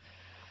of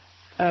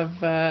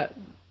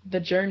the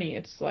journey.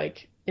 It's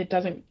like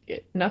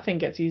nothing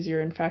gets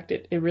easier. In fact,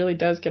 it really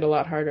does get a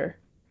lot harder.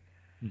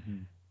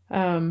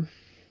 Mm-hmm.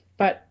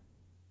 But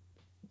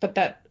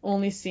that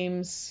only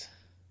seems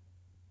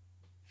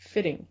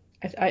fitting.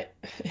 I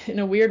in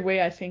a weird way,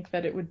 I think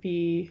that it would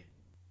be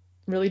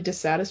really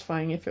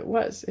dissatisfying if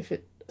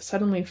it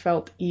suddenly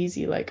felt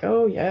easy, like,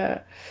 oh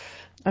yeah,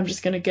 I'm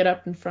just gonna get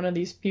up in front of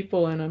these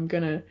people and I'm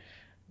gonna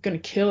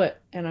kill it,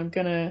 and I'm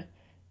gonna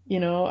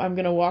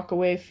walk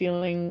away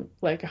feeling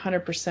like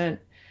 100%.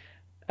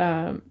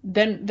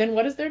 Then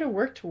what is there to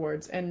work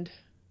towards? And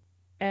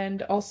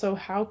also,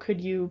 how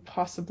could you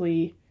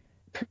possibly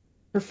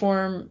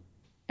perform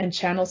and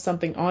channel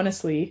something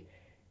honestly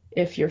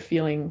if you're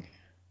feeling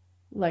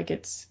like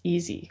it's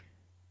easy?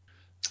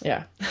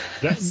 Yeah.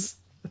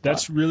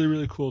 That's really,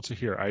 really cool to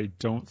hear. I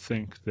don't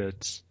think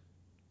that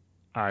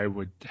I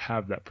would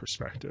have that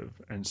perspective,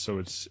 and so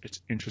it's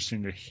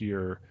interesting to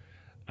hear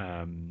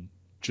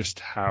just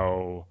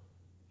how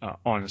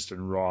honest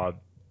and raw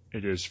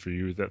it is for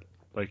you. That,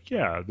 like,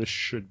 yeah, this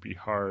should be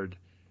hard,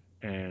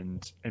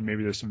 and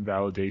maybe there's some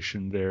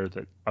validation there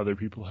that other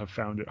people have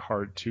found it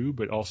hard too,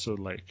 but also,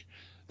 like,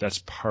 that's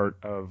part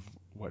of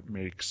what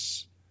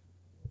makes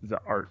the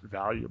art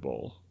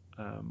valuable,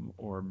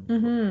 or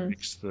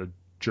makes the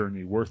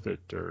journey worth it,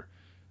 or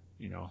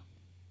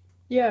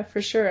Yeah,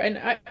 for sure. And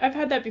I've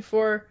had that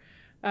before.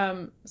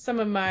 Some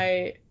of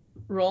my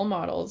role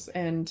models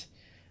and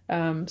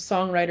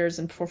songwriters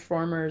and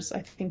performers.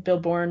 I think Bill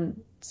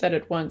Bourne said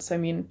it once. I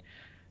mean,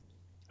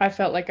 I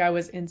felt like I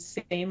was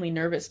insanely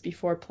nervous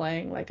before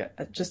playing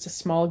like just a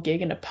small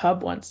gig in a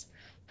pub once.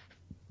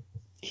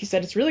 He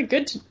said it's really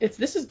good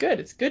this is good.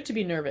 It's good to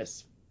be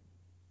nervous.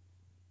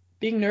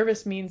 Being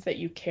nervous means that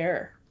you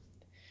care.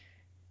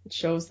 It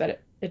shows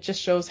that it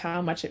just shows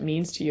how much it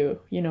means to you,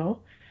 you know?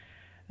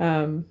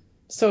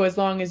 So as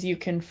long as you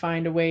can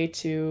find a way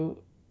to,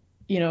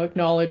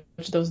 acknowledge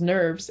those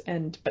nerves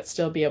but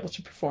still be able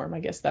to perform, I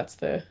guess that's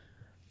the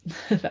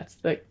that's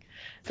the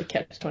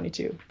catch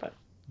 22. But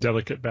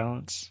delicate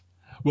balance.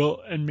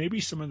 Well, and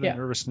maybe some of the yeah.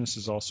 nervousness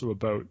is also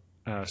about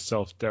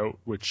self-doubt,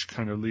 which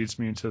kind of leads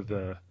me into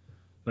the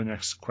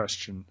next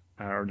question,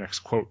 or next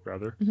quote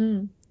rather.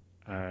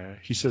 Mm-hmm.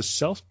 He says,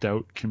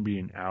 self-doubt can be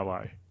an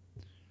ally.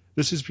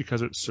 This is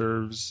because it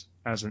serves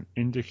as an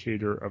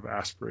indicator of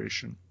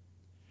aspiration.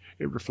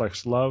 It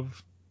reflects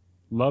love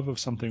of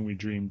something we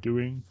dream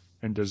doing,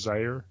 and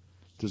desire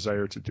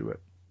to do it.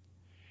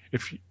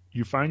 If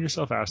you find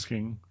yourself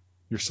asking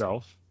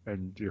yourself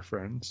and your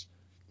friends,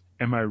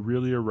 am I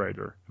really a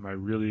writer? Am I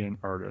really an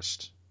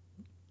artist?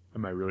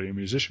 Am I really a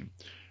musician?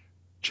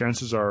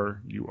 Chances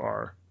are you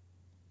are.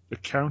 The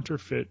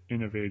counterfeit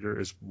innovator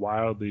is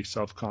wildly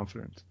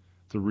self-confident.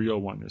 The real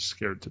one is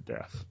scared to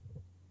death.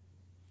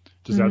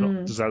 Does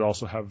that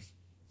also have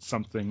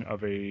something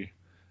of a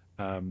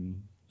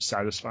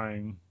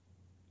satisfying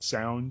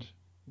sound,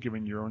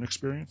 given your own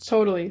experience?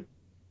 Totally.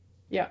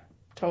 Yeah,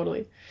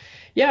 totally.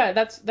 Yeah,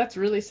 that's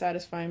really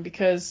satisfying,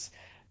 because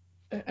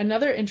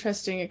another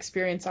interesting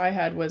experience I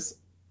had was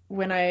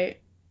when I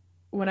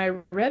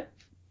read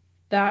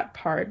that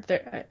part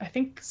there. I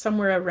think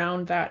somewhere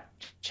around that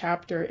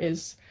chapter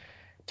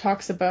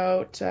talks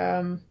about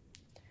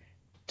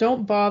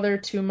don't bother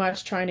too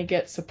much trying to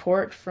get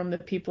support from the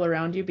people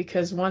around you,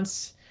 because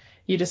once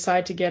you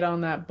decide to get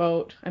on that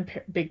boat, I'm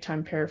big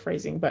time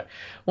paraphrasing, but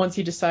once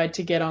you decide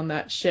to get on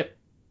that ship,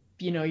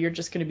 you're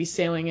just going to be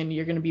sailing and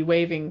you're going to be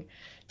waving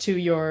to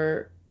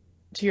your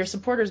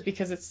supporters,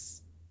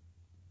 because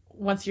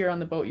once you're on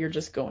the boat, you're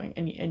just going,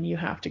 and you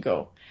have to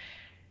go.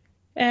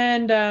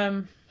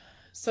 And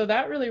so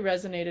that really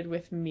resonated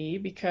with me,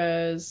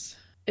 because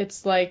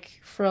it's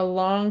like for a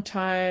long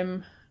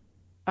time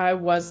I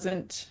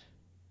wasn't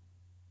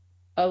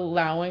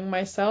allowing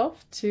myself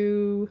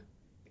to.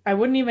 I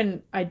wouldn't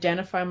even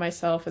identify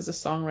myself as a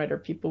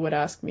songwriter. People would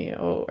ask me,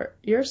 "Oh,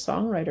 you're a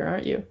songwriter,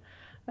 aren't you?"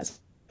 I said,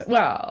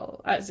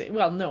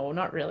 well, no,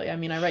 not really. I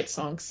mean, I write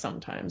songs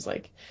sometimes,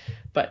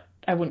 but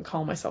I wouldn't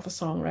call myself a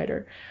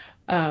songwriter.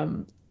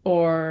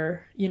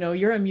 Or,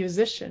 you're a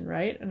musician,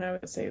 right? And I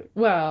would say,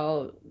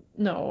 well,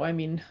 no, I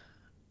mean,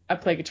 I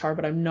play guitar,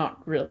 but I'm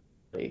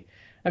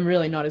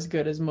really not as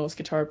good as most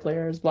guitar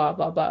players, blah,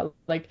 blah, blah.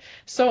 Like,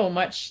 so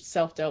much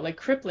self-doubt, like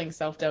crippling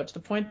self-doubt, to the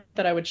point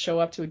that I would show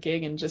up to a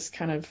gig and just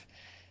kind of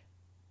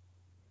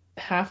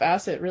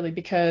half-ass it, really,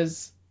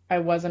 because I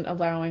wasn't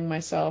allowing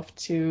myself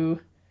to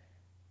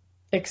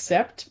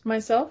accept my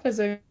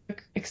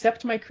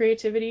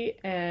creativity,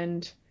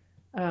 and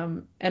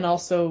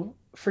also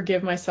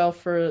forgive myself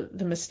for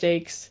the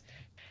mistakes,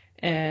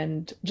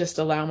 and just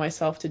allow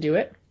myself to do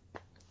it.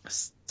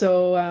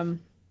 So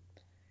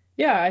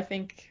yeah, I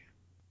think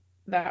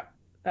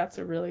that's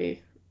a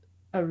really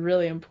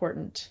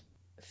important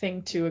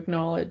thing to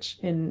acknowledge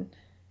in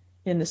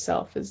the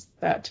self, is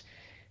that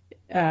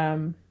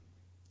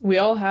we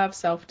all have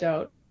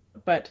self-doubt,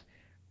 but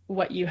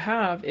what you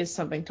have is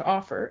something to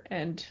offer,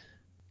 and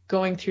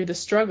going through the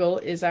struggle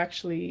is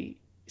actually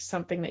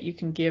something that you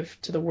can give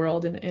to the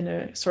world in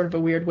a sort of a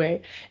weird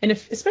way. And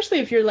especially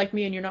if you're like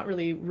me and you're not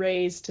really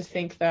raised to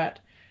think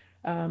that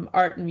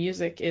art and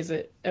music is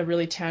a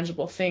really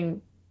tangible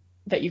thing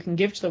that you can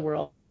give to the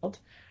world,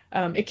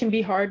 it can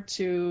be hard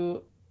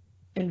to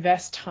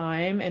invest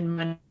time and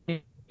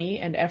money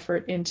and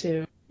effort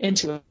into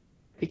it,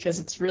 because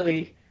it's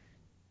really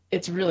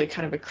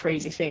kind of a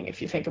crazy thing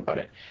if you think about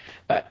it.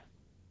 But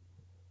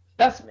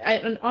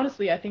and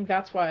honestly, I think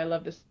that's why I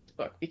love this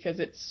book, because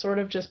it sort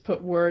of just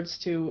put words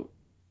to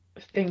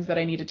things that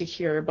I needed to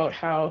hear about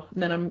how.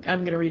 And then I'm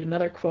going to read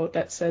another quote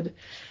that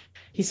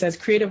he says,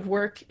 "Creative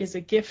work is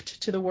a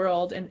gift to the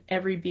world and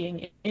every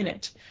being in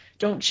it.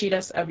 Don't cheat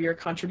us of your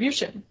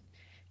contribution.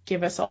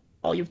 Give us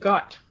all you've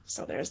got."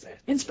 So there's the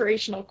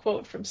inspirational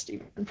quote from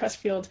Steven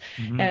Pressfield.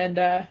 Mm-hmm. And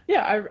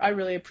I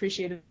really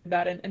appreciated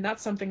that. And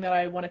that's something that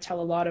I want to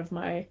tell a lot of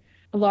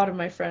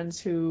my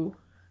friends who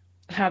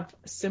have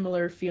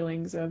similar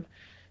feelings of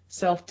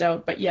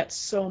self-doubt, but yet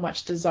so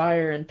much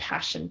desire and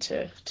passion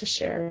to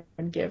share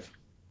and give.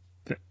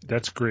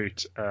 That's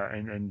great,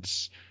 and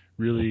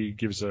really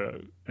gives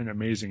an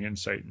amazing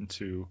insight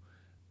into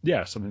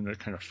something that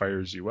kind of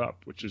fires you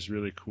up, which is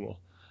really cool.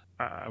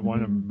 I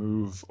want to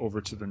move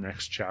over to the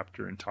next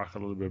chapter and talk a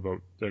little bit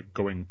about the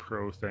going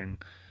pro thing.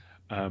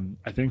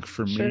 I think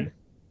for me,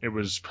 it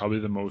was probably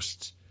the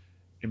most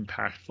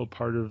impactful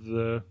part of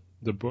the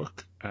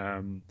book,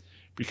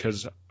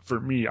 because for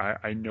me,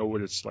 I know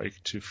what it's like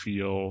to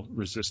feel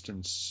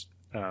resistance,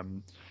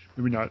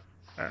 maybe not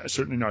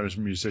certainly not as a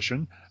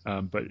musician,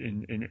 but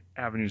in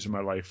avenues in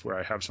my life where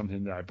I have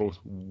something that I both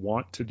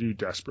want to do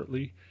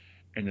desperately,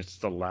 and it's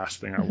the last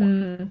thing I want.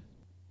 Mm-hmm.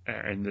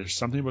 And there's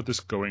something about this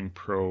Going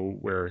Pro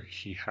where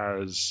he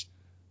has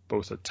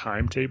both a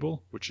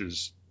timetable, which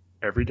is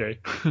every day,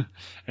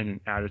 and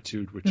an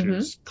attitude, which Mm-hmm.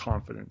 is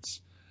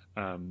confidence.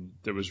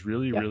 That was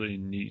really, Yeah. really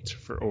neat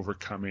for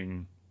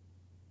overcoming,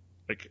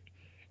 like,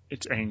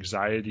 it's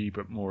anxiety,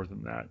 but more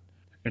than that.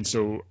 And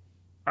so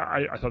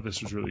I thought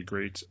this was really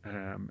great.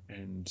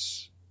 And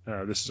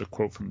this is a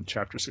quote from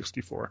chapter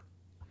 64.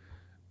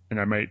 And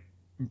I might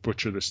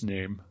butcher this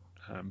name,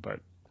 but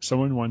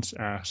someone once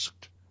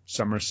asked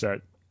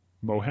Somerset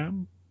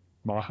Maugham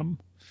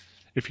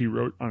if he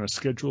wrote on a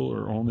schedule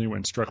or only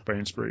when struck by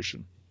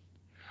inspiration.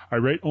 I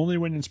write only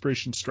when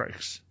inspiration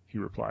strikes, he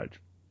replied.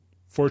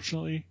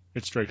 Fortunately,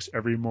 it strikes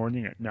every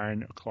morning at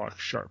 9 o'clock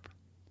sharp.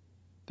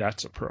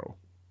 That's a pro.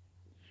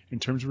 In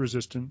terms of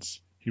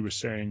resistance, he was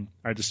saying,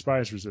 I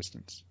despise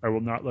resistance. I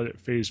will not let it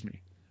faze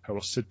me. I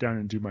will sit down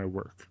and do my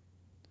work.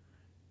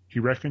 He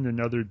reckoned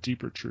another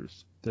deeper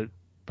truth, that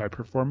by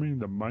performing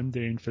the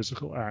mundane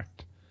physical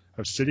act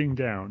of sitting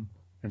down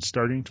and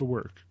starting to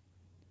work,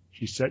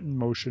 he set in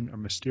motion a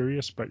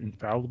mysterious but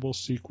infallible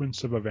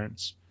sequence of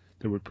events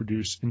that would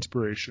produce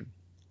inspiration.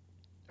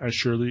 As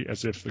surely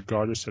as if the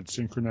goddess had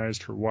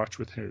synchronized her watch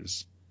with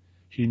his,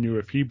 he knew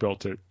if he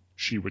built it,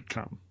 she would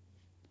come.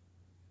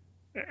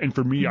 And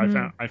for me,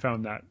 Mm-hmm. I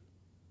found that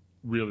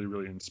really,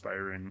 really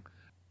inspiring.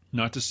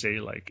 Not to say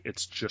like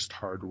it's just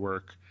hard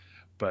work,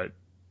 but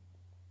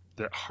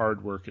that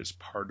hard work is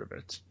part of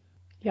it.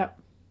 Yep.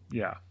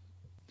 Yeah.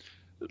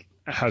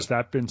 Has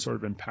that been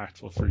sort of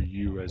impactful for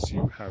you as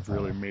you have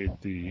really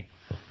made the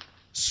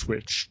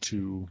switch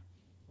to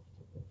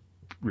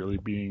really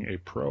being a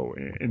pro,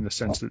 in the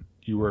sense that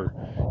you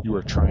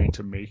were trying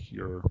to make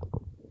your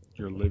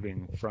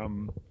living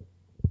from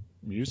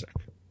music?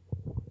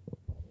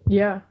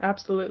 Yeah,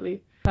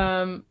 absolutely.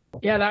 Yeah,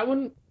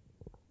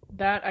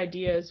 that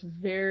idea is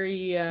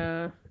very,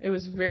 it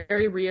was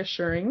very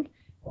reassuring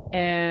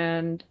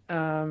and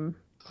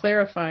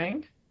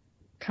clarifying,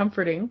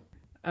 comforting,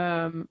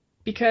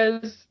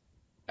 because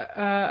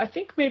I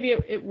think maybe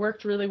it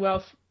worked really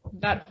well.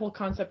 That whole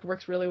concept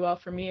works really well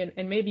for me,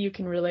 and maybe you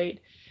can relate,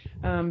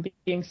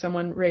 being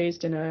someone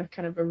raised in a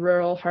kind of a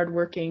rural,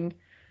 hardworking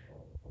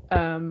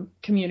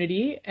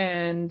community,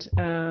 and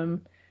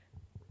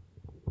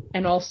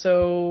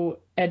also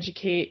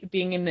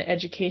being in the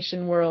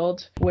education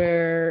world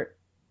where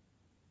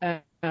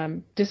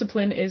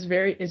discipline is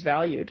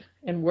valued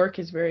and work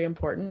is very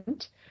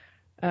important.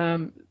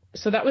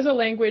 So that was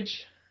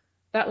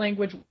that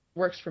language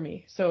works for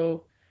me.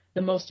 So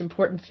the most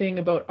important thing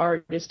about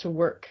art is to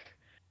work.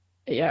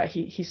 Yeah,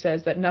 he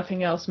says that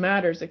nothing else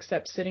matters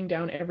except sitting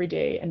down every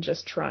day and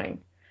just trying.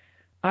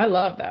 I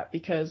love that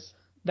because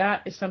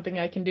that is something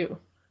I can do.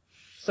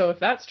 So if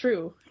that's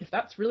true, if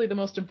that's really the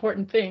most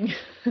important thing,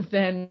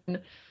 then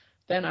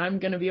I'm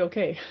going to be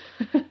okay.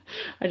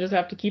 I just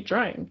have to keep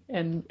trying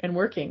and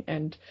working.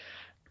 And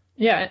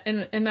yeah,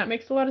 and that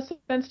makes a lot of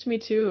sense to me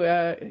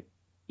too.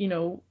 You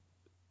know,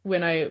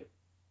 when I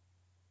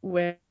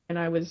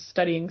was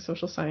studying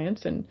social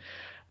science and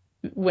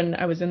when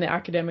I was in the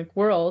academic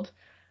world,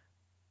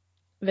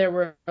 there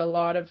were a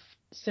lot of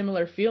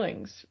similar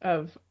feelings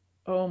of,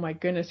 oh my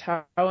goodness,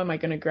 how am I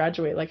going to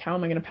graduate? Like, how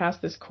am I going to pass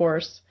this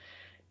course?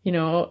 You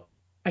know,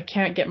 I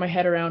can't get my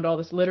head around all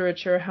this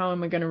literature. How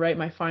am I going to write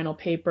my final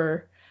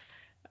paper?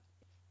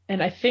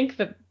 And I think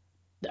that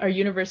our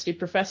university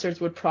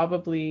professors would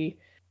probably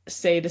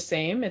say the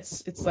same.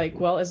 It's like,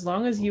 well, as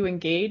long as you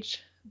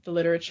engage the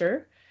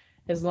literature,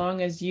 as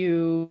long as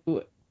you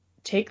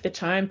take the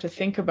time to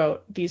think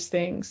about these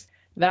things,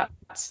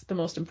 that's the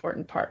most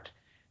important part.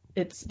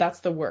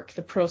 That's the work,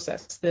 the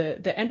process.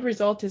 The end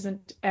result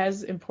isn't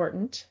as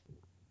important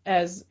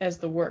as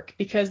the work,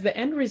 because the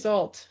end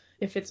result,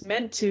 if it's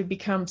meant to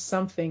become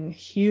something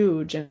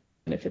huge, and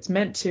if it's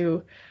meant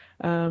to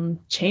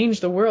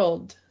change the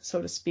world,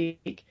 so to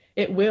speak,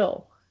 it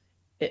will.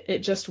 It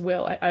just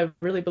will. I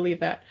really believe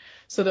that.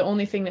 So the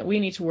only thing that we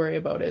need to worry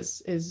about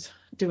is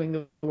doing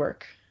the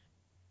work.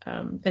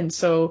 And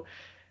so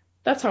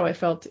that's how I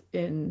felt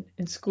in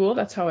school.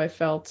 That's how I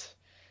felt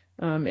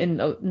in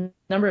a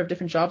number of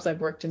different jobs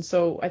I've worked in.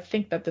 So I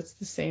think that that's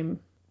the same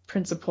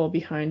principle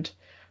behind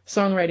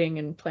songwriting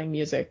and playing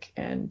music,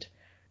 and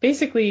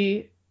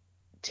basically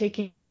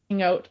taking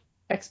out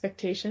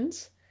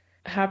expectations,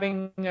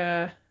 having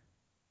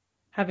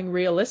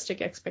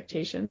realistic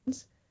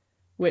expectations,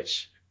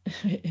 which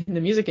in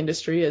the music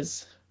industry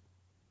is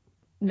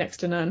next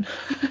to none.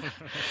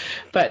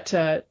 But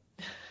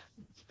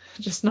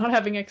just not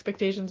having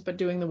expectations, but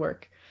doing the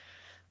work,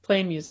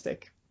 playing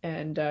music,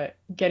 and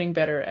getting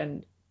better,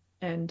 and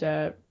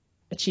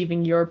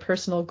achieving your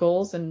personal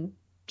goals, and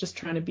just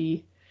trying to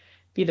be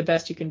the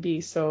best you can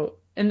be. So,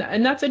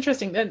 and that's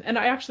interesting. And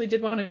I actually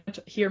did want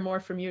to hear more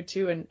from you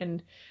too.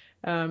 And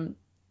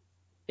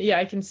yeah,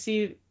 I can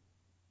see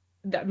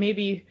that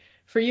maybe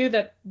for you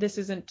that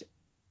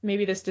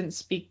maybe this didn't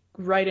speak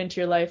right into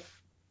your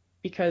life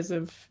because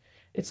of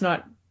it's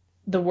not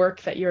the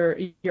work that you're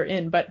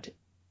in. But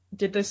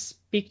did this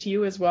speak to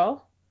you as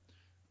well?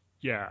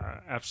 Yeah,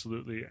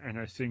 absolutely. And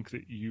I think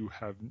that you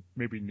have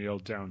maybe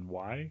nailed down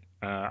why.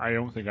 I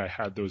don't think I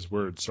had those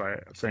words, so I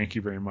thank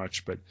you very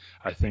much. But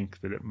I think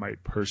that it might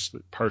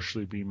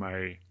partially be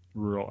my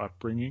rural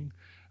upbringing,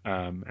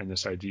 and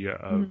this idea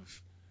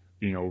of,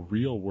 Mm-hmm.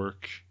 real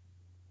work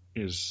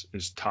is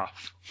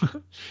tough,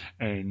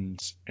 and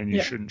you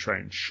Yeah. shouldn't try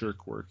and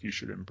shirk work. You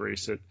should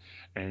embrace it.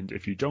 And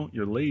if you don't,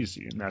 you're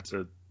lazy, and that's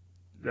a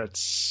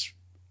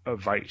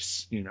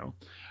vice.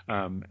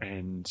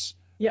 And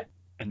Yeah.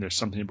 and there's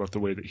something about the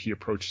way that he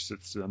approaches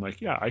it. So I'm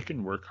like, yeah, I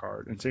can work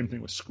hard. And same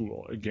thing with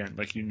school. Again,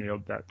 like you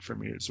nailed that for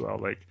me as well.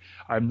 Like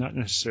I'm not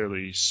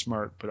necessarily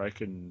smart, but I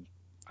can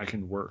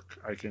work.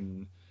 I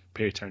can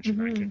pay attention.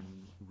 I Mm-hmm.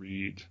 can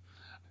read.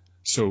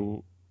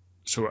 So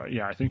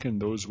yeah, I think in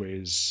those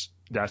ways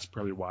that's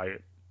probably why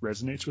it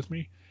resonates with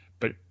me.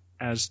 But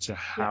as to Yeah.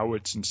 how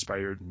it's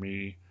inspired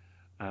me,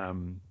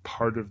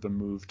 part of the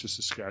move to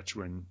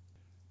Saskatchewan,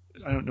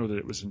 I don't know that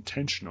it was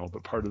intentional,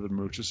 but part of the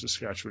move to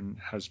Saskatchewan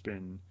has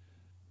been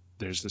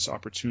there's this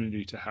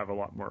opportunity to have a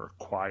lot more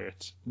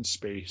quiet and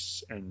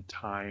space and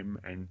time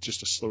and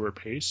just a slower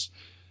pace.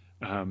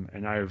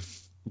 And I've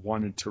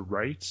wanted to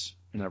write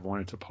and I've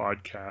wanted to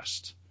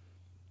podcast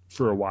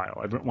for a while.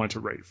 I've wanted to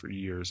write for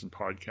years and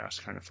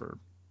podcast kind of for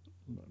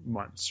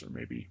months or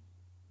maybe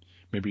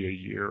a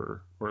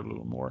year or a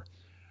little more.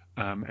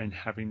 And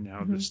having now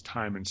Mm-hmm. this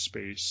time and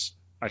space,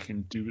 I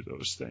can do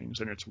those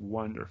things and it's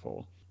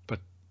wonderful. But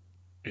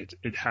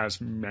it has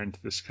meant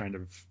this kind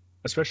of,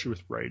 especially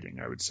with writing,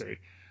 I would say,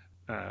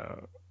 uh,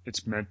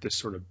 it's meant this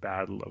sort of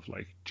battle of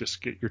like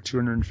just get your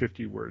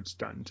 250 words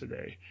done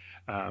today,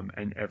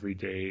 and every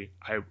day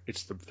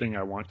it's the thing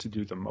I want to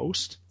do the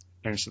most,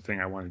 and it's the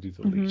thing I want to do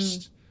the Mm-hmm.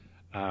 least.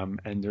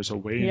 And there's a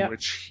way in Yeah.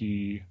 which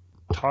he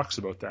talks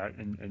about that,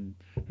 and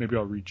maybe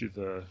I'll read you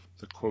the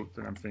quote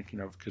that I'm thinking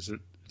of because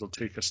it'll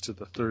take us to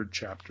the third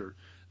chapter,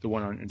 the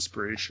one on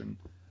inspiration.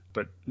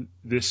 But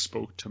this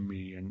spoke to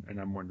me, and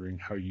I'm wondering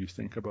how you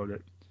think about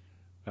it.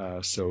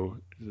 So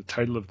the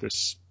title of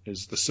this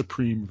is The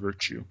Supreme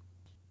Virtue.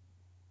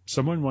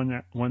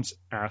 Someone once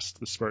asked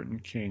the Spartan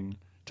king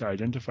to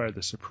identify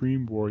the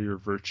supreme warrior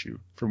virtue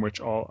from which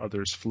all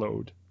others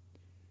flowed.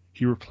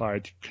 He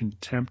replied,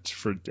 contempt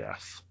for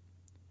death.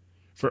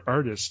 For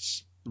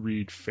artists,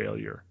 read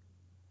failure.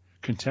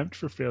 Contempt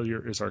for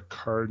failure is our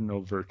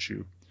cardinal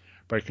virtue.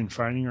 By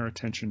confining our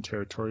attention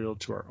territorial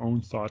to our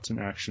own thoughts and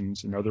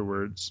actions, in other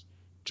words,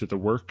 to the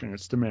work and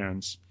its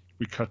demands,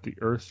 we cut the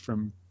earth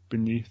from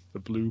beneath the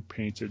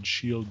blue-painted,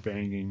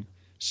 shield-banging,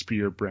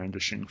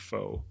 spear-brandishing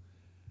foe.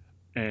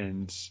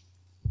 And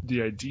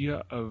the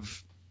idea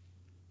of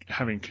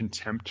having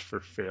contempt for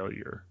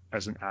failure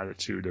as an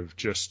attitude of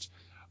just,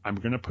 I'm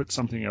going to put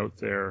something out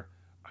there,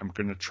 I'm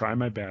going to try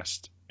my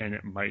best, and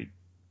it might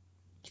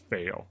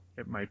fail.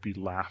 It might be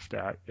laughed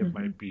at. It Mm-hmm.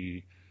 might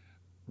be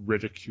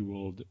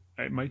ridiculed.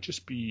 It might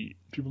just be,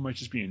 people might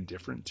just be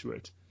indifferent to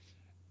it.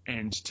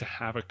 And to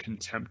have a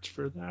contempt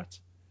for that,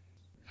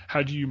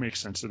 how do you make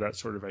sense of that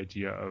sort of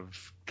idea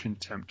of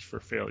contempt for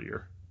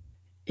failure?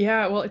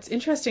 Yeah. Well, it's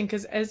interesting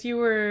because as you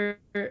were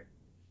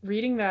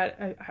reading that,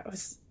 I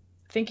was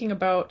thinking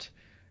about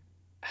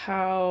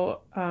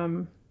how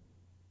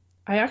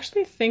I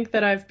actually think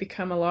that I've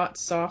become a lot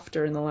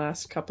softer in the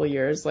last couple of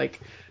years. Like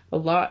a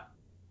lot.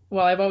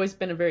 Well, I've always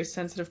been a very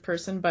sensitive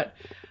person, but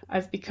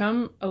I've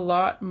become a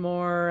lot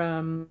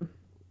more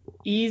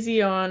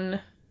easy on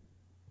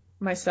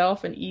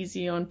myself and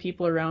easy on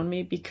people around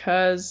me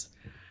because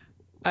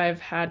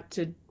I've had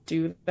to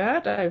do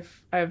that.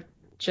 I've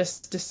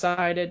just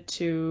decided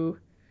to,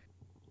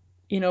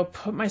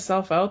 put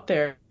myself out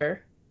there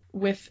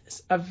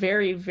with a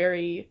very,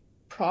 very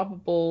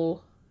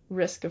probable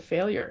risk of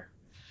failure.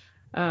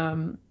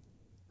 Um,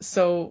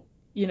 so,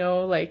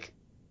 like,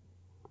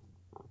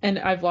 and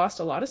I've lost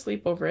a lot of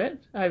sleep over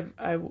it.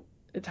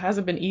 It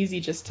hasn't been easy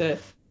just to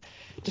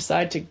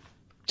decide to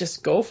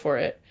just go for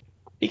it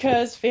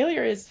because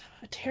failure is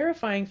a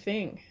terrifying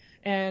thing.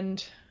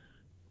 And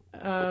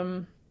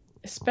um,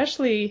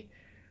 especially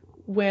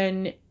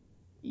when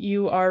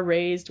you are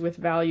raised with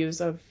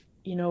values of,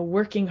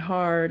 working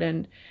hard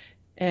and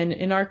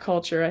in our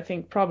culture, I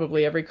think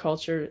probably every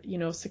culture,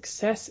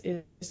 success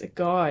is a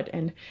god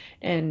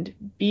and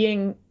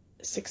being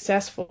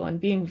successful and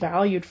being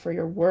valued for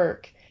your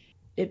work,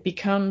 it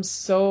becomes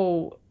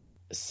so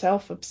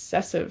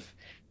self-obsessive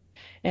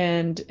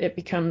and it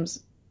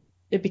becomes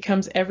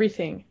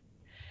everything.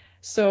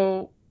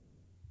 So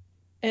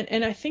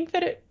and I think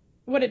that it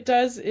what it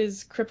does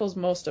is cripples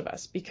most of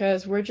us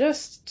because we're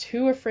just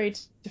too afraid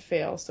to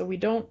fail, so we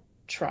don't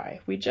try.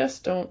 We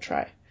just don't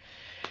try.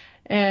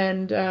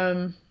 And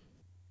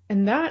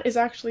and that is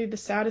actually the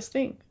saddest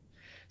thing.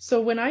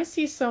 So when I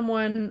see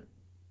someone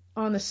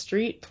on the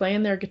street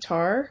playing their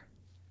guitar,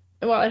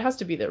 well, it has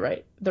to be the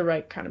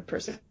right kind of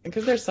person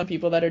because there's some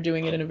people that are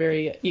doing it in a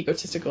very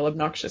egotistical,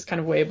 obnoxious kind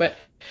of way, but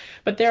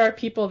there are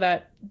people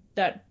that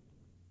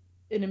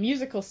in a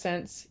musical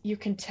sense, you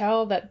can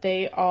tell that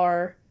they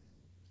are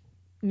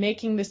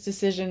making this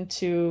decision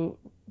to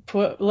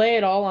lay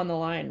it all on the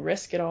line,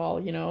 risk it all,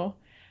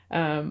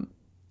 um,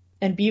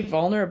 and be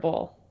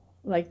vulnerable.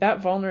 Like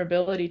that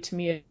vulnerability to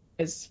me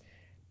is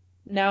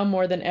now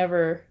more than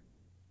ever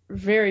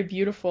very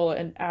beautiful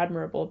and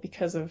admirable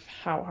because of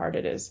how hard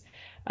it is.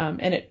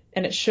 And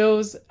it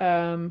shows,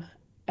 I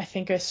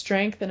think, a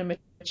strength and a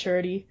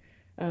maturity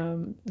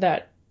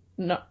that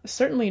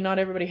certainly not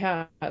everybody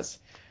has.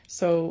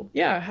 So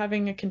yeah,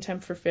 having a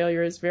contempt for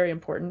failure is very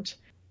important.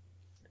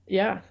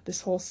 Yeah,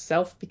 this whole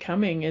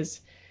self-becoming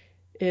is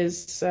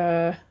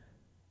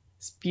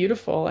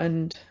beautiful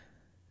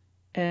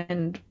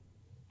and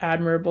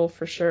admirable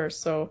for sure.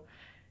 So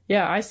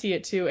yeah, I see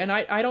it too. And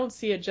I don't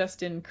see it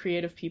just in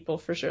creative people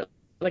for sure.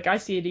 Like I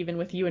see it even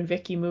with you and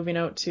Vicky moving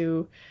out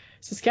to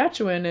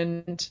Saskatchewan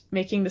and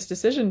making this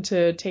decision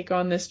to take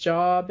on this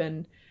job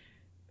and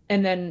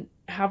then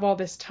have all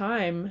this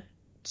time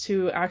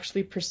to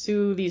actually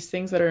pursue these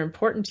things that are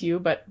important to you,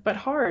 but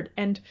hard.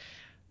 And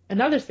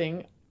another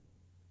thing,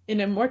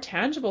 in a more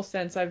tangible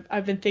sense,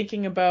 I've been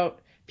thinking about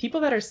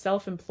people that are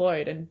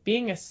self-employed and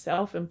being a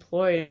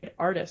self-employed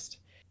artist.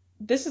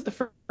 This is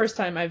the first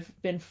time I've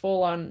been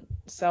full on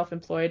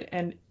self-employed,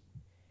 and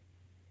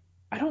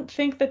I don't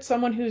think that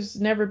someone who's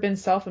never been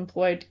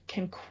self-employed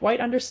can quite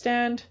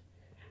understand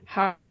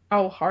how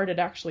hard it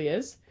actually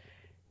is,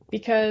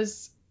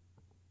 because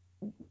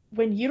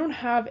when you don't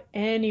have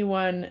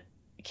anyone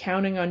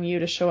counting on you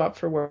to show up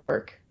for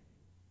work,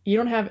 you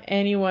don't have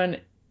anyone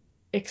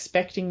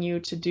expecting you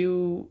to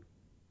do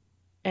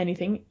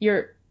anything.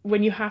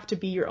 When you have to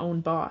be your own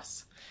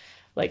boss,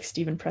 like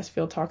Steven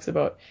Pressfield talks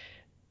about,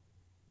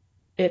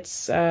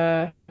 it's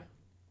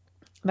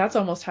that's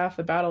almost half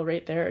the battle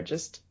right there.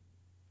 Just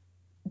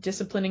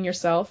disciplining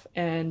yourself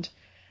and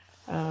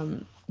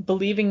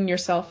believing in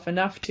yourself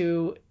enough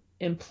to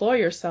employ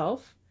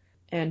yourself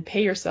and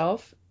pay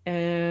yourself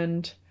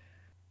and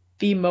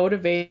be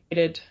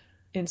motivated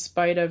in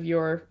spite of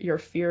your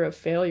fear of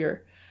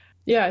failure.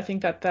 Yeah, I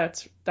think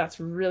that's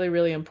really,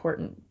 really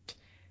important.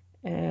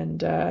 And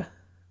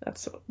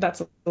that's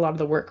a lot of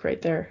the work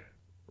right there.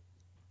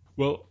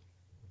 Well,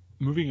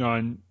 moving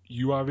on,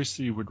 you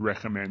obviously would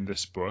recommend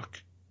this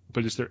book,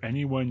 but is there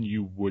anyone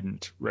you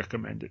wouldn't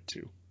recommend it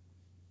to?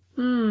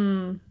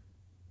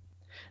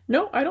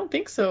 No, I don't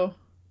think so.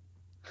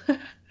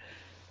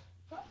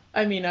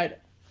 I mean,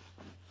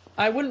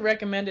 I wouldn't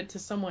recommend it to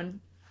someone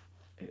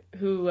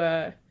who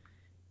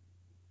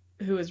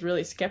is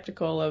really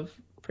skeptical of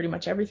pretty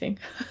much everything.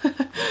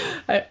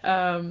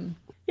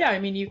 Yeah, I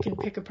mean, you can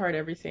pick apart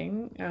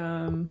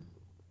everything,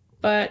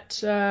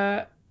 but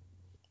I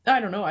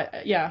don't know.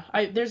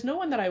 There's no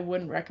one that I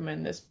wouldn't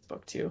recommend this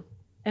book to.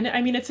 And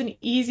I mean, it's an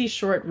easy,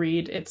 short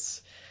read.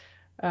 It's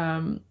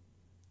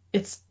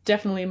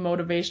definitely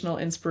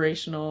motivational,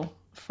 inspirational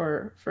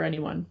for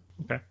anyone.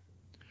 Okay.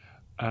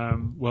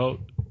 Well,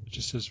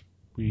 just as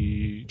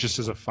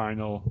a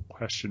final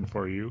question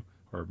for you,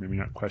 or maybe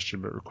not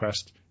question, but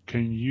request,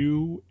 can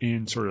you,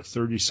 in sort of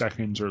 30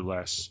 seconds or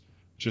less,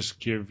 just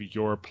give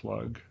your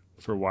plug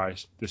for why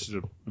this is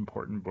an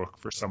important book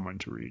for someone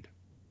to read?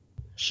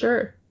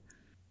 Sure.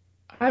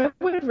 I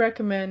would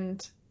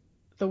recommend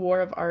The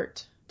War of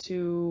Art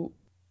to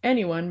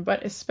anyone,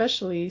 but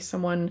especially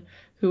someone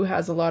who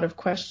has a lot of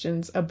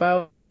questions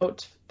about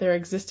their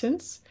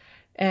existence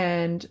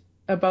and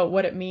about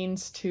what it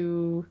means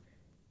to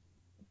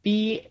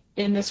be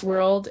in this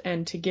world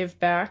and to give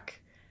back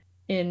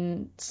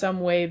in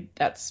some way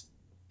that's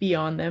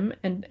beyond them,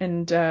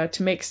 and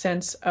to make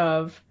sense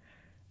of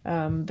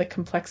the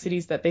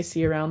complexities that they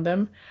see around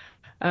them,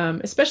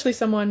 especially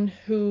someone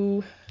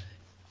who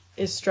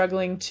is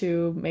struggling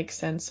to make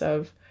sense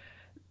of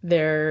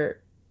their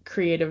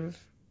creative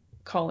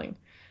calling,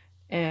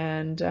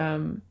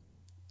 and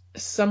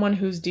someone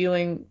who's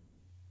dealing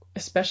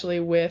especially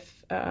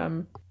with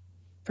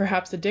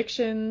perhaps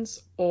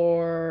addictions,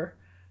 or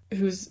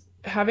who's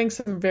having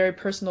some very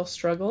personal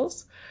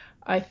struggles.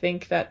 I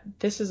think that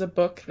this is a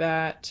book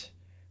that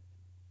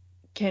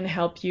can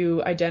help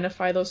you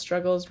identify those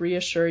struggles,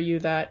 reassure you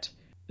that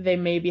they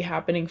may be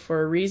happening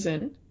for a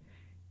reason,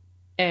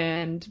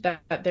 and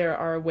that there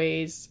are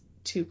ways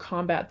to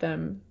combat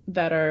them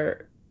that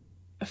are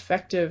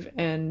effective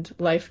and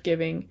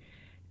life-giving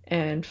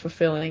and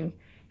fulfilling.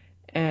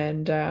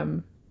 And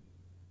I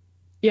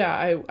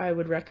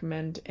would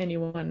recommend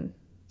anyone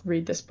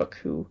read this book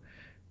who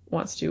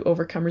wants to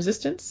overcome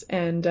resistance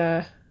and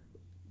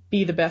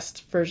be the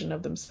best version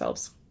of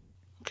themselves.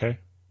 Okay.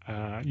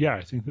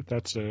 I think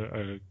that's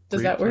a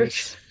Does great that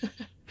place. work?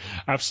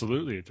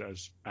 Absolutely, it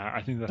does.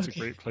 I think that's Okay.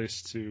 a great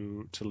place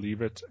to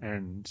leave it.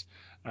 And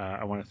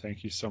I want to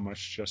thank you so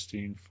much,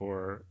 Justine,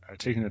 for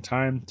taking the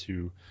time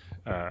to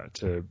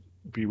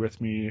be with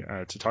me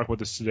to talk about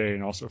this today,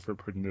 and also for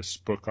putting this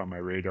book on my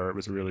radar. It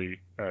was a really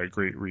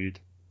great read.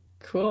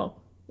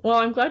 Cool. Well,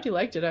 I'm glad you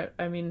liked it.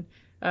 I mean,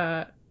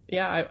 I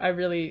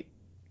really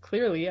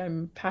clearly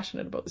I'm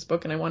passionate about this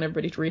book and I want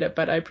everybody to read it,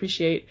 but I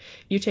appreciate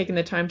you taking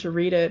the time to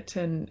read it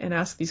and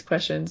ask these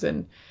questions,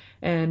 and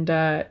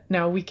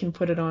now we can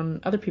put it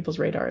on other people's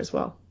radar as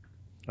well.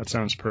 That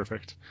sounds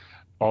perfect.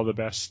 All the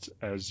best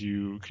as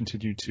you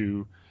continue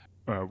to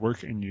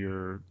work and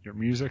your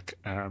music,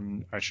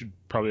 I should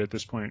probably at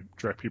this point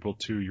direct people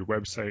to your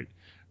website,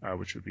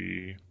 which would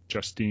be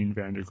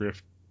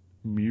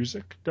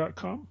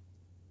JustineVandergriftmusic.com.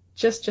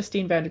 Just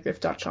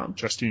JustineVandergrift.com.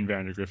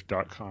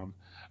 JustineVandergrift.com.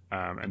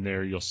 And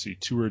there you'll see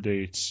tour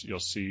dates, you'll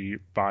see a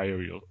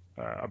bio,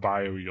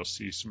 you'll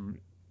see some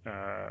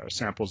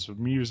samples of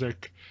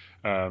music,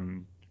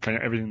 kind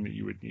of everything that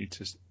you would need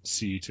to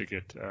see to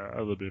get a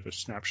little bit of a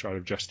snapshot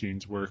of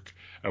Justine's work,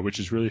 which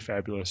is really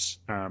fabulous.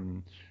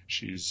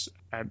 She's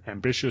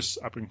ambitious,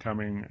 up and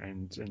coming,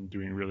 and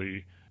doing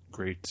really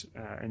great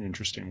and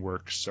interesting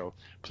work. So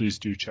please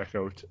do check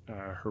out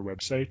her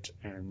website,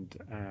 and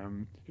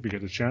if you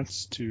get a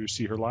chance to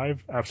see her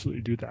live,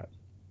 absolutely do that.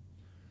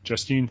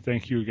 Justine,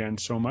 thank you again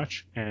so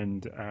much,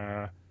 and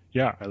I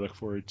look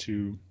forward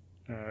to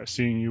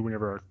seeing you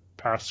whenever our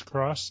paths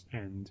cross,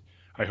 and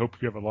I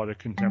hope you have a lot of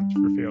contempt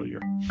for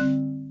failure.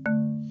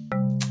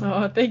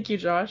 Oh, thank you,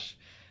 Josh.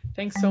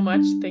 Thanks so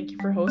much. Thank you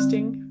for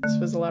hosting. This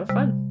was a lot of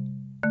fun.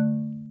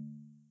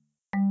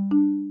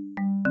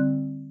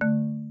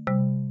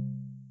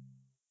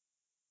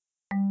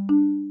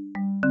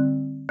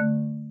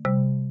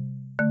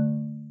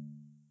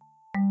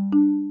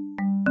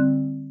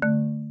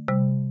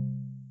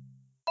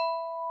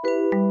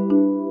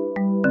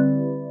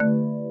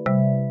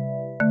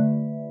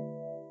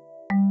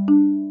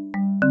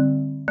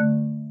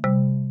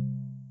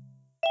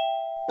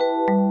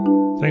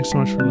 Thanks so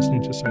much for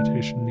listening to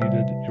Citation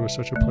Needed. It was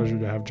such a pleasure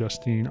to have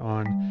Justine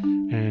on,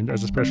 and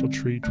as a special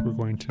treat, we're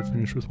going to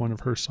finish with one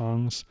of her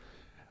songs.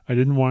 I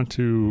didn't want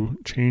to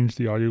change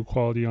the audio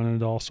quality on it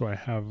at all, so I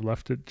have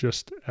left it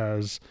just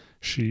as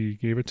she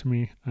gave it to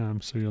me.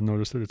 So you'll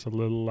notice that it's a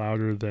little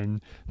louder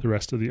than the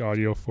rest of the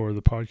audio for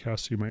the podcast,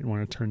 so you might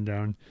want to turn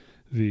down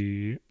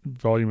the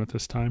volume at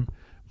this time.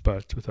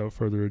 But without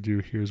further ado,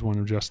 here's one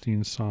of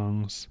Justine's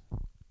songs,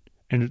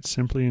 and it's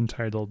simply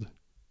entitled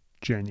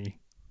Jenny.